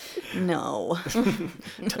 No.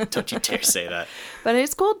 that. Don't you dare say that. But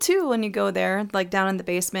it's cool too when you go there, like down in the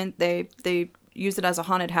basement. They use it as a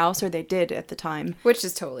haunted house, or they did at the time. Which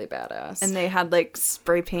is totally badass. And they had like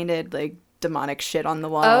spray painted like demonic shit on the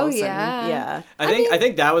walls. yeah. And, yeah. I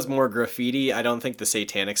think that was more graffiti. I don't think the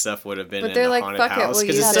satanic stuff would have been But in they're a like, haunted "Fuck it, house we'll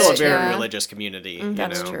because it's use still a it," very yeah. religious community.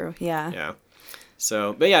 That's you know? true. Yeah. Yeah.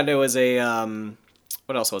 So, but yeah, there was a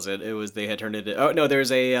what else was it? It was they had turned it. Oh no,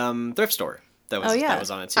 there's a thrift store that was that was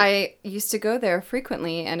on it too. I used to go there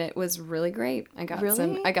frequently, and it was really great. I got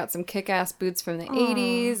Really? some kick-ass boots from the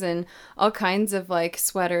 80s and all kinds of like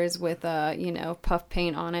sweaters with puff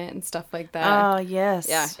paint on it and stuff like that. Oh yes.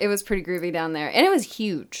 Yeah, it was pretty groovy down there, and it was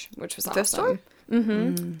huge, which was Thrift store?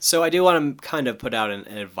 awesome. So I do want to kind of put out an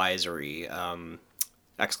advisory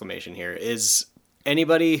exclamation here. Is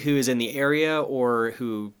anybody who is in the area or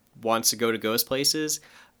who wants to go to ghost places,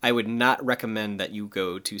 I would not recommend that you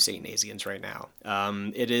go to St. Nazianz right now.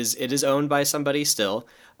 It is owned by somebody still,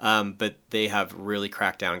 but they have really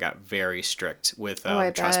cracked down and got very strict with I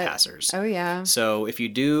bet. trespassers. Oh yeah. So if you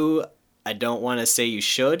do, I don't want to say you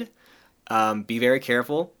should, Be very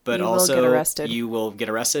careful, but You will also get arrested. you will get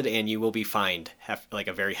arrested and you will be fined, like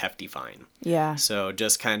a very hefty fine. Yeah. So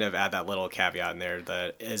just kind of add that little caveat in there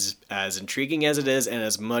that is as intriguing as it is, and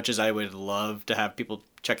as much as I would love to have people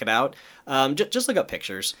check it out, just look up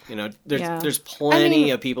pictures. There's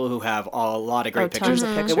plenty of people who have a lot of great tons pictures. of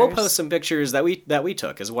And we'll pictures. post some pictures that we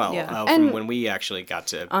took as well Yeah. from when we actually got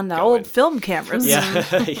to On the go old in. film cameras. Yeah,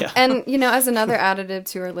 yeah. And, as another additive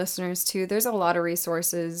to our listeners, too, there's a lot of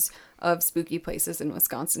resources of spooky places in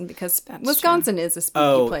Wisconsin, because Wisconsin is a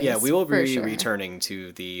spooky place. Yeah, we will for be sure. returning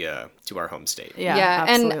to the to our home state. Yeah,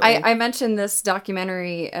 and absolutely. I mentioned this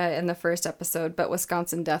documentary in the first episode, but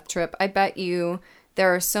Wisconsin Death Trip, I bet you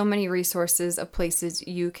there are so many resources of places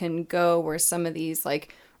you can go where some of these,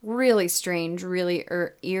 like, really strange, really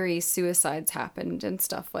eerie suicides happened and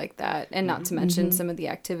stuff like that. And not to mention some of the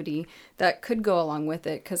activity that could go along with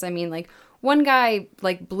it. Because, I mean, like, one guy,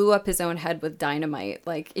 like, blew up his own head with dynamite.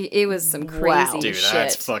 Like, it was some crazy Dude, shit.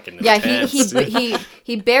 that's fucking Yeah, intense.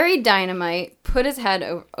 he buried dynamite, put his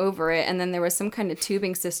head over it, and then there was some kind of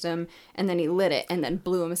tubing system, and then he lit it, and then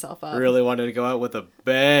blew himself up. Really wanted to go out with a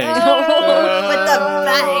bang. With the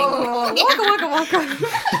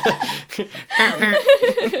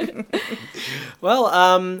bang.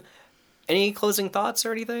 Well, any closing thoughts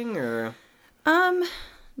or anything, or?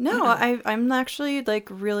 No, I'm actually, like,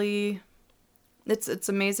 really... It's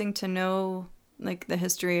amazing to know, like, the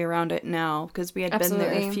history around it now, because we had been there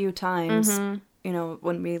Absolutely. a few times,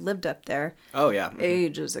 when we lived up there Oh yeah.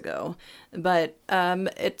 ages ago. But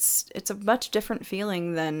it's a much different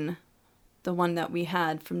feeling than the one that we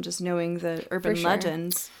had from just knowing the urban sure.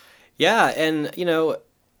 legends. Yeah, and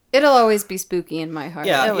It'll always be spooky in my heart.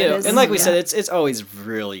 yeah, Oh, it is. and like we Yeah. said, it's always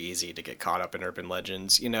really easy to get caught up in urban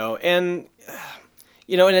legends, and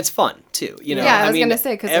it's fun too. Yeah, I was gonna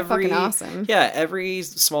say, 'cause they're fucking awesome. Yeah, every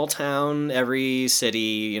small town, every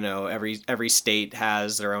city, every state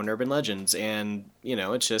has their own urban legends, and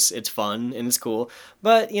it's fun and it's cool.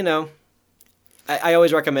 But I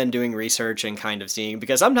always recommend doing research and kind of seeing,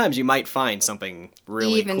 because sometimes you might find something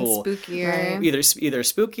really Even cool. spookier. Either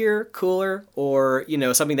spookier, cooler, or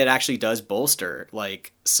something that actually does bolster,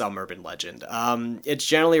 like, some urban legend. It's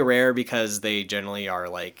generally rare because they generally are,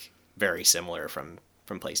 like, very similar from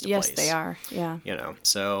place to Yes, place. they are. Yeah.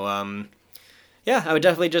 So yeah, I would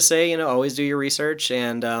definitely just say, always do your research,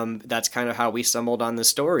 and that's kind of how we stumbled on this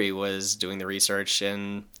story, was doing the research,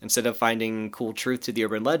 and instead of finding cool truth to the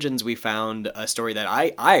urban legends, we found a story that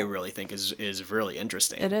I really think is really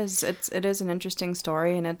interesting. It is. It is an interesting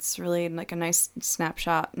story, and it's really, like, a nice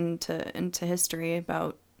snapshot into history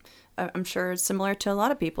about, I'm sure, similar to a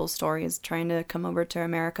lot of people's stories, trying to come over to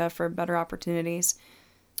America for better opportunities.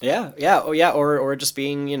 Yeah, or just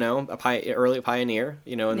being, early pioneer,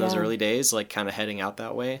 in those Yeah. early days, like, kind of heading out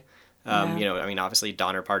that way. Yeah. I mean, obviously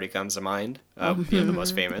Donner Party comes to mind, the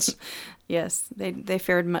most famous. Yes, they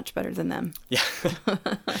fared much better than them. Yeah,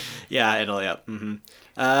 yeah.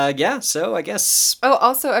 Mm-hmm. So I guess. Oh,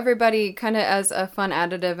 also, everybody, kind of as a fun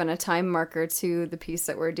additive and a time marker to the piece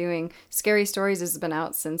that we're doing, Scary Stories has been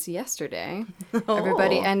out since yesterday.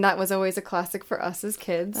 Everybody, and that was always a classic for us as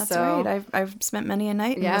kids. That's so. right. I've spent many a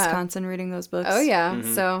night in Yeah. Wisconsin reading those books. Oh, yeah.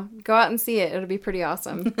 Mm-hmm. So go out and see it. It'll be pretty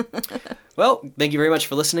awesome. Well, thank you very much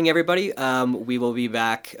for listening, everybody. We will be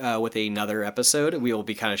back with another episode. We will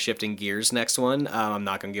be kind of shifting gears next one. I'm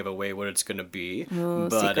not going to give away what it's going to be, but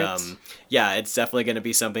secrets. yeah, it's definitely going to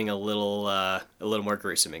be something a little more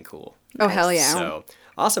gruesome and cool. Oh, hell yeah. So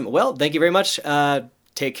awesome. Well, thank you very much.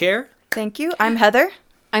 Take care. Thank you. I'm Heather.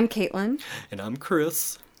 I'm Caitlin. And I'm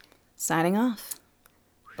Chris. Signing off.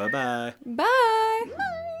 Bye-bye. Bye.